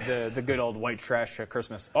give us the good old white trash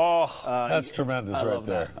Christmas. Oh, that's tremendous right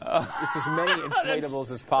there. It's as many inflatables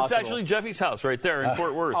as possible. It's actually Jeffy's house right there in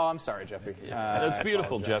Fort Worth. Oh, I'm sorry, Jeffy. That's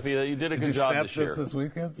beautiful, Jeffy. You did a good job this year. This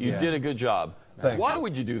weekend? You did a good job. Why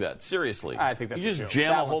would you do that? Seriously. I think that's you just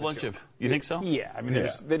jam a whole bunch of. You think so? Yeah. I mean,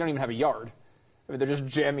 they don't even have a yard. I mean, they're just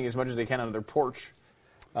jamming as much as they can on their porch.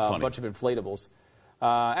 A bunch of inflatables.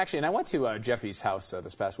 Actually, and I went to Jeffy's house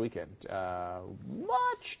this past weekend.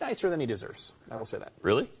 Much nicer than he deserves. I will say that.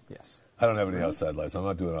 Really? Yes. I don't have any outside lights. I'm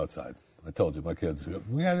not doing outside. I told you, my kids.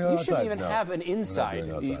 We gotta go outside. You shouldn't even have an inside.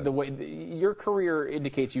 The way your career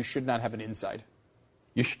indicates, you should not have an inside.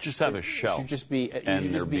 You should just have a shell. You should just be,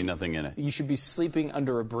 and there be nothing in it. You should be sleeping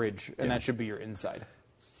under a bridge, and that should be your inside.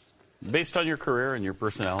 Based on your career and your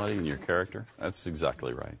personality and your character, that's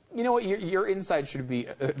exactly right. You know what? Your inside should be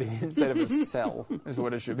the inside of a cell, is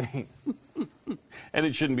what it should be. And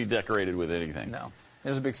it shouldn't be decorated with anything. No.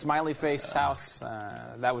 There's a big smiley face house.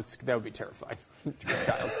 That would be terrifying to be a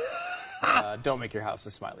child. Don't make your house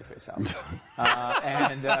a smiley face house.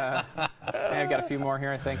 And I've got a few more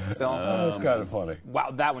here, I think, still. That's kind of funny. Wow,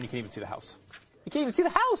 that one you can't even see the house. You can't even see the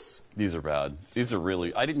house. These are bad. These are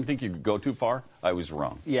really. I didn't think you could go too far. I was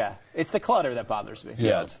wrong. Yeah, it's the clutter that bothers me.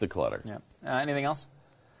 Yeah, it's the clutter. Yeah. Anything else?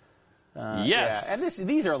 Yes. Yeah. And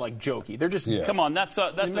these are like jokey. They're just. Come on, that's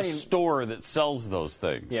a store that sells those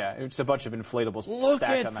things. Yeah, it's a bunch of inflatables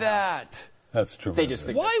stacked on the that. house. That's true. They just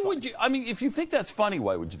think. Why would you? I mean, if you think that's funny,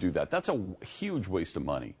 why would you do that? That's a huge waste of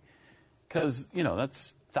money. Because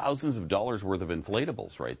that's thousands of dollars worth of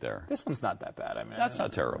inflatables right there. This one's not that bad. I mean, that's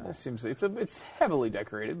not terrible. It seems it's heavily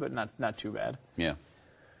decorated, but not too bad. Yeah.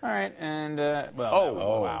 All right, and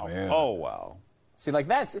wow. Man. Oh wow. See, like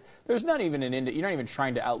there's not even you're not even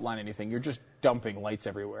trying to outline anything. You're just dumping lights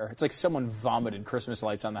everywhere. It's like someone vomited Christmas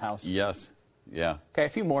lights on the house. Yes. Yeah. Okay, a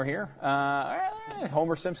few more here.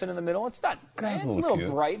 Homer Simpson in the middle. It's not. It's a little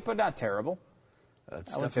bright, but not terrible.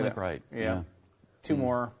 That's definitely bright. Yeah. Two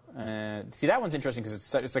more. See, that one's interesting because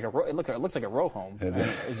it's like it looks like a row home.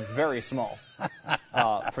 It's very small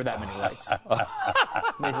for that many lights.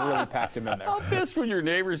 They've really packed them in there. How pissed would your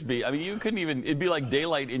neighbors be? I mean, you couldn't even. It'd be like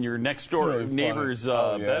daylight in your next door neighbor's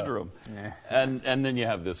bedroom. Yeah. And then you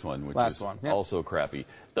have this one, which is also crappy.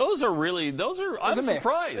 Those are. I'm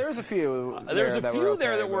surprised. There's a few. There's a few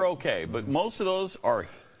there that were okay, but most of those are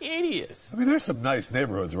hideous. I mean, there's some nice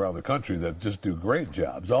neighborhoods around the country that just do great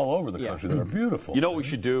jobs all over the country that are beautiful. You know what we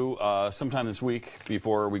should do sometime this week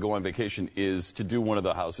before we go on vacation is to do one of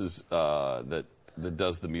the houses that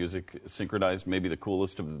does the music synchronized, maybe the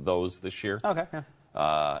coolest of those this year. Okay,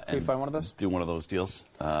 yeah. Can we find one of those? Do one of those deals.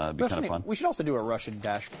 It'd be kind of fun. We should also do a Russian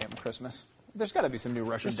dash cam Christmas. There's got to be some new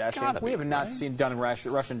Russian dash cams. We have not done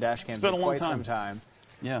Russian dash cams in quite some time.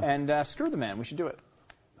 Yeah. And Screw the Man. We should do it.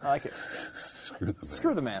 I like it.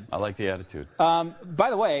 Screw the Man. I like the attitude. By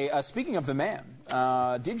the way, speaking of the man,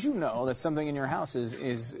 did you know that something in your house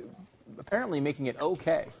is apparently making it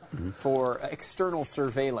okay for external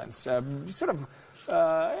surveillance? Sort of,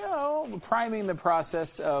 priming the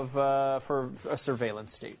process for a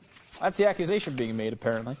surveillance state. That's the accusation being made,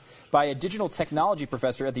 apparently, by a digital technology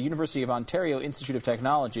professor at the University of Ontario Institute of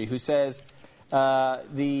Technology who says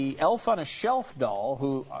the elf on a shelf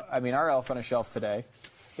doll, our elf on a shelf today,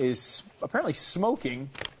 is apparently smoking.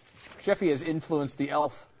 Jeffy has influenced the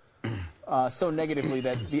elf so negatively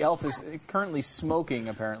that the elf is currently smoking,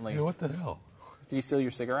 apparently. Hey, what the hell? Did he steal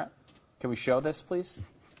your cigarette? Can we show this, please?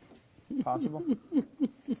 Possible? There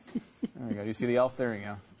we go. Do you see the elf? There you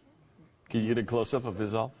go. Can you get a close-up of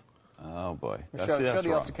his elf? Oh, boy. Show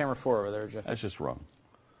the elf to camera 4 over there, Jeff. That's just wrong.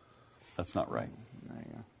 That's not right. There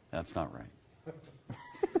you go. That's not right.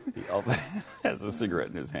 The elf has a cigarette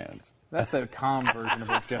in his hands. That's the calm version of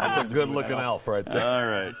what Jeff. That's a good-looking elf right there. All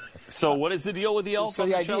right. So what is the deal with the elf So on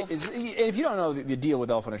the the idea shelf? is, if you don't know the deal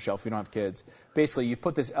with elf on a shelf, if you don't have kids, basically you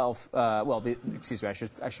put this elf. Excuse me, I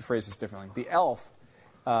should phrase this differently. The elf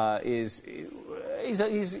he's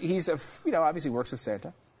obviously works with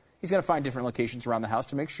Santa. He's going to find different locations around the house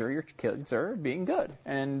to make sure your kids are being good.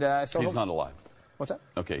 And so He's not alive. What's that?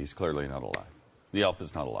 Okay, he's clearly not alive. The elf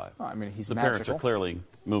is not alive. Oh, I mean, he's the magical. parents are clearly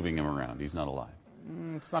moving him around. He's not alive.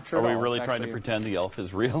 It's not true. Are at we all. really It's trying to actually- pretend the elf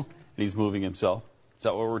is real and he's moving himself? Is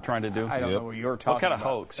that what we're trying to do? I don't know what you're talking What kind of about.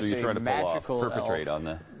 hoax are It's you a trying to pull off, magical perpetrate elf. on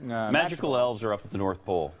the magical magical elves are up at the North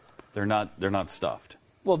Pole. They're not stuffed.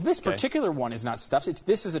 Well, this Okay. particular one is not stuffed.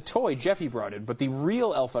 This is a toy Jeffy brought in, but the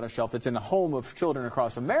real elf on a shelf that's in the home of children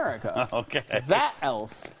across America. Okay. That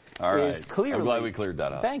elf All right. is clearly. I'm glad we cleared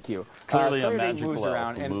that up. Thank you. Clearly a magical moves elf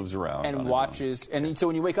around who and moves around on and his watches. And so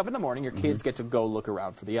when you wake up in the morning, your kids get to go look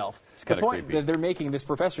around for the elf. The kinda point creepy. that they're making, this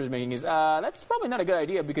professor is making, is that's probably not a good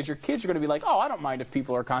idea because your kids are going to be like, oh, I don't mind if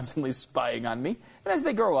people are constantly spying on me. And as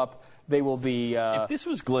they grow up, they will be. If this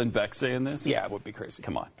was Glenn Beck saying this, Yeah, it would be crazy.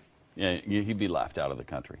 come on, yeah, he'd be laughed out of the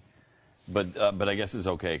country. But I guess it's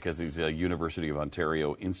okay because he's a University of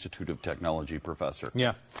Ontario Institute of Technology professor.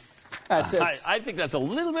 Yeah. It's- I think that's a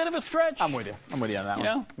little bit of a stretch. I'm with you. I'm with you on that You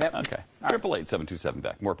one. know? Yep. Okay. All right. 888-727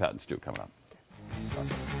 Beck. More Pat and Stu coming up.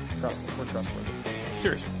 Trust us. We're trustworthy.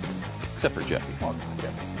 Seriously. Except for Jeffy. Well,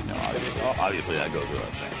 Jeffy's- No, obviously that goes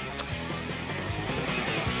without saying.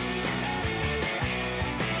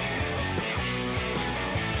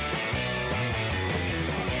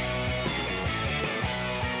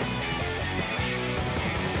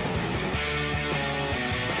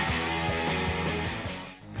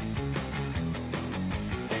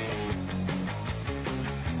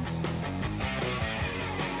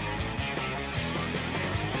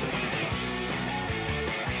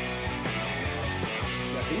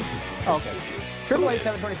 Okay.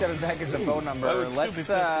 888-727 Beck is the phone number. Why would Stu be Let's. pissed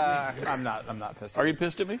at I'm not pissed. Are you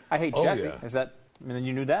pissed at me? I hate Oh, Jeffy. yeah. Is that? I mean,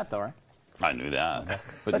 you knew that though, right? I knew that.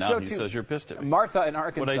 But Let's now go he to says you're pissed at me. Martha in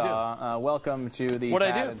Arkansas. What'd I Welcome to the. What'd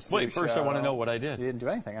I Pat do? and Stu Wait, first I show. want to know what I did. You didn't do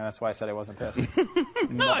anything, and that's why I said I wasn't pissed.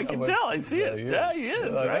 No, I can tell. I see it. Yeah, he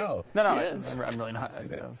is, I right? know. No, He is. I'm really not.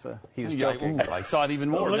 He was Yeah, joking. ooh, I saw it even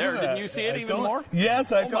more Look at there. that. Didn't you see it I even told- more?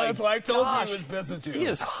 Yes, Oh my that's why I told gosh. you he was pissed at you. He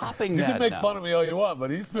is hopping You mad can make now. fun of me all you want, but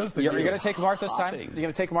he's pissed at you. You're going to take Martha's time? Hopping. You're going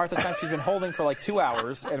to take Martha's time? She's been holding for like 2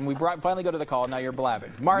 hours, and we finally go to the call, and now you're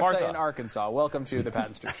blabbing. Martha in Arkansas, welcome to the Pat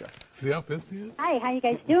and Stu Show. See how pissed he is? Hi, how you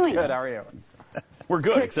guys doing? Good, how are you? We're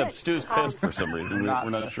good, except Stu's pissed for some reason. We're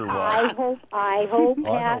not sure why. I hope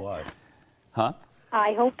Oh, I Pat. know why. Huh?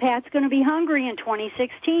 I hope Pat's going to be hungry in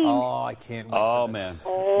 2016. Oh, I can't wait Oh, for man. this.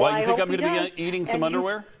 Oh, Why, I you think hope I'm going he to does. be eating And some you-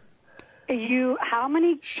 underwear? How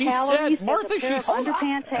many She calories said- Martha, does a pair she of said-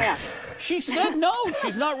 underpants have? She said no.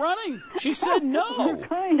 She's not running. She said no. We're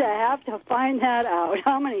going to have to find that out.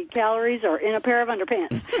 How many calories are in a pair of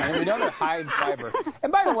underpants? And we know they're high in fiber. And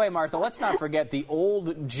by the way, Martha, let's not forget the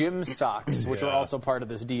old gym socks, which are also part of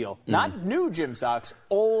this deal. Not new gym socks,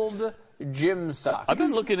 old gym socks. I've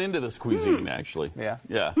been looking into this cuisine, actually. Yeah?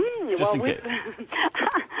 Yeah. Just in case.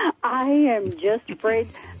 I am just afraid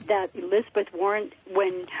that Elizabeth Warren,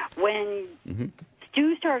 when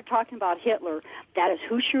Stu started talking about Hitler, that is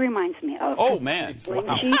who she reminds me of. Oh, man.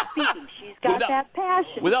 When she's speaking, she's got that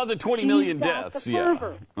passion. Without the 20 million She's got deaths, the yeah.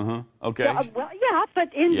 fervor. Okay.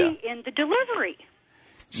 But in Yeah. the delivery.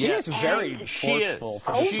 She is very She is. forceful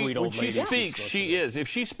for the sweet When old she lady. speaks, she is. If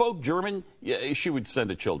she spoke German, yeah, she would send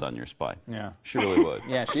a chill down your spine. Yeah. She really would.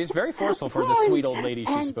 Yeah, she's very forceful for the sweet old lady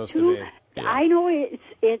she's And supposed to be. I know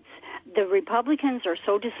it's the Republicans are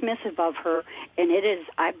so dismissive of her, and it is,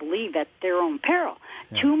 I believe, at their own peril.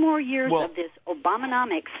 2 more years Well- of this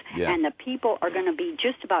Obamanomics, Yeah. and the people are going to be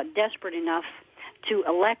just about desperate enough to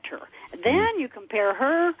elect her. Then you compare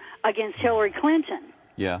her against Hillary Clinton,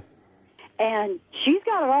 Yeah. and she's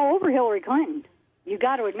got it all over Hillary Clinton. You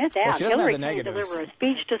got to admit that. Well, she doesn't Hillary have the can't negatives. deliver a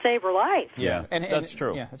speech to save her life. Yeah, that's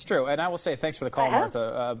true. Yeah, that's true. And I will say, thanks for the call,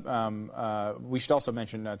 Uh-huh. Martha. We should also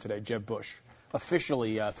mention today Jeb Bush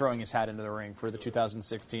officially throwing his hat into the ring for the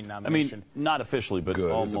 2016 I mean, nomination. not officially, but Good,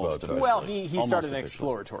 it's almost. about time. Well, he Almost started an officially.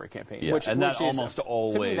 exploratory campaign, Yeah, which, and that which is, almost to me,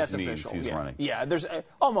 always that's means official. he's yeah. running. Yeah, there's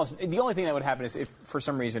almost the only thing that would happen is if for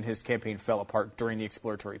some reason his campaign fell apart during the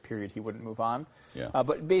exploratory period, he wouldn't move on. Yeah.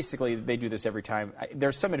 But basically, they do this every time.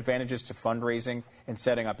 There's some advantages to fundraising and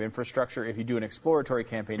setting up infrastructure. If you do an exploratory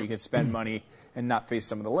campaign, you can spend money and not face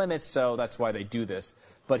some of the limits. So that's why they do this.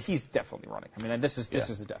 But he's definitely running. I mean, this is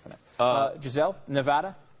a definite. Giselle,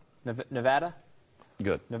 Nevada. Nevada?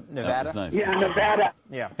 Good. Nevada? That was nice. Yeah, Nevada.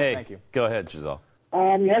 Yeah, Hey, thank you. go ahead, Giselle.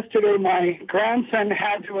 Yesterday, my grandson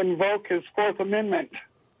had to invoke his Fourth Amendment.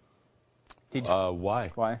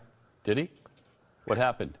 Why? Why? Did he? What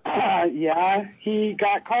happened? Yeah, he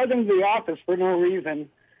got called into the office for no reason.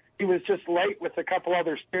 He was just late with a couple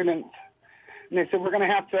other students. And they said, we're going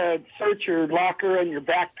to have to search your locker and your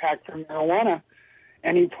backpack for marijuana.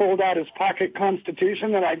 And he pulled out his pocket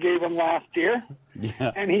constitution that I gave him last year.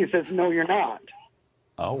 Yeah. And he says, no, you're not.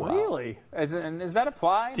 Oh, wow. Really? Is that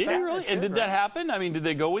applied? Did he really? And did that happen? I mean, did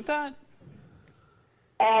they go with that?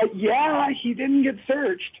 Yeah, he didn't get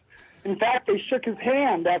searched. In fact, they shook his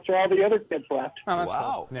hand after all the other kids left. Oh, that's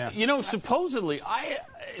wow. cool. Yeah. You know, supposedly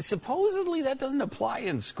that doesn't apply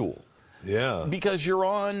in school. Yeah. Because you're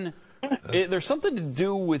on. There's something to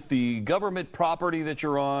do with the government property that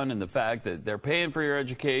you're on and the fact that they're paying for your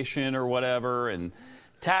education or whatever, and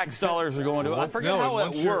tax dollars are going to. I forget how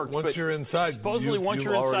it worked. Once you're inside, supposedly once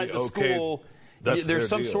you're inside the school, there's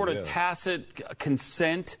some sort of tacit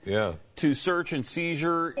consent to search and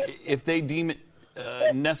seizure if they deem it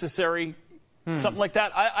necessary. Something like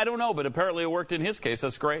that. I don't know, but apparently it worked in his case.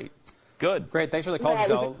 That's great. Good. Great. Thanks for the call,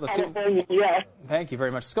 Giselle. Let's see. Yeah. Thank you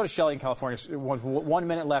very much. Let's go to Shelley in California. 1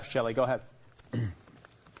 minute left, Shelley. Go ahead.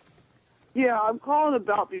 Yeah, I'm calling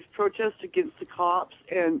about these protests against the cops,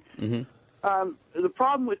 and the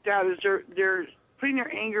problem with that is they're putting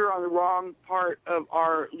their anger on the wrong part of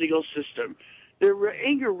our legal system. Their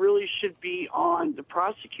anger really should be on the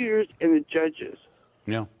prosecutors and the judges.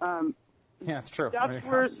 Yeah. Yeah, it's true. That's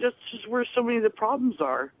where so many of the problems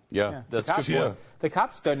are. Yeah, that's good. Yeah. The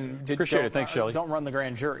cops Appreciate it. Thanks, Shelley. Don't run the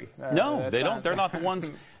grand jury. No, they don't. They're not the ones.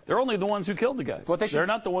 They're only the ones who killed the guys. They're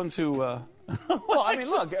not the ones who. Well, I mean,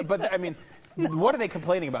 look, but I mean, what are they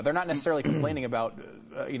complaining about? They're not necessarily complaining about,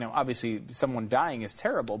 obviously someone dying is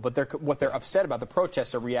terrible, but what they're upset about, the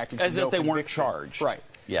protests are reacting to as if they weren't charged. Right.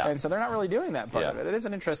 Yeah. And so they're not really doing that part of it. It is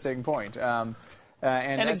an interesting point.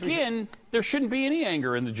 And again, there shouldn't be any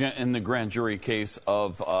anger in the grand jury case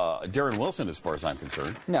of Darren Wilson, as far as I'm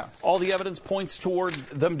concerned. No, all the evidence points towards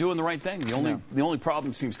them doing the right thing. The only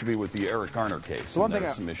problem seems to be with the Eric Garner case.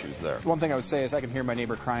 There's some issues there. One thing I would say is I can hear my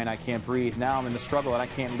neighbor crying, I can't breathe. Now I'm in the struggle and I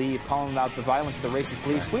can't leave. Calling out the violence of the racist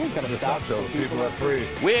police. We ain't gonna stop till the people are free.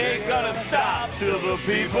 We ain't gonna stop till the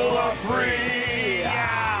people are free.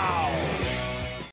 Yeah.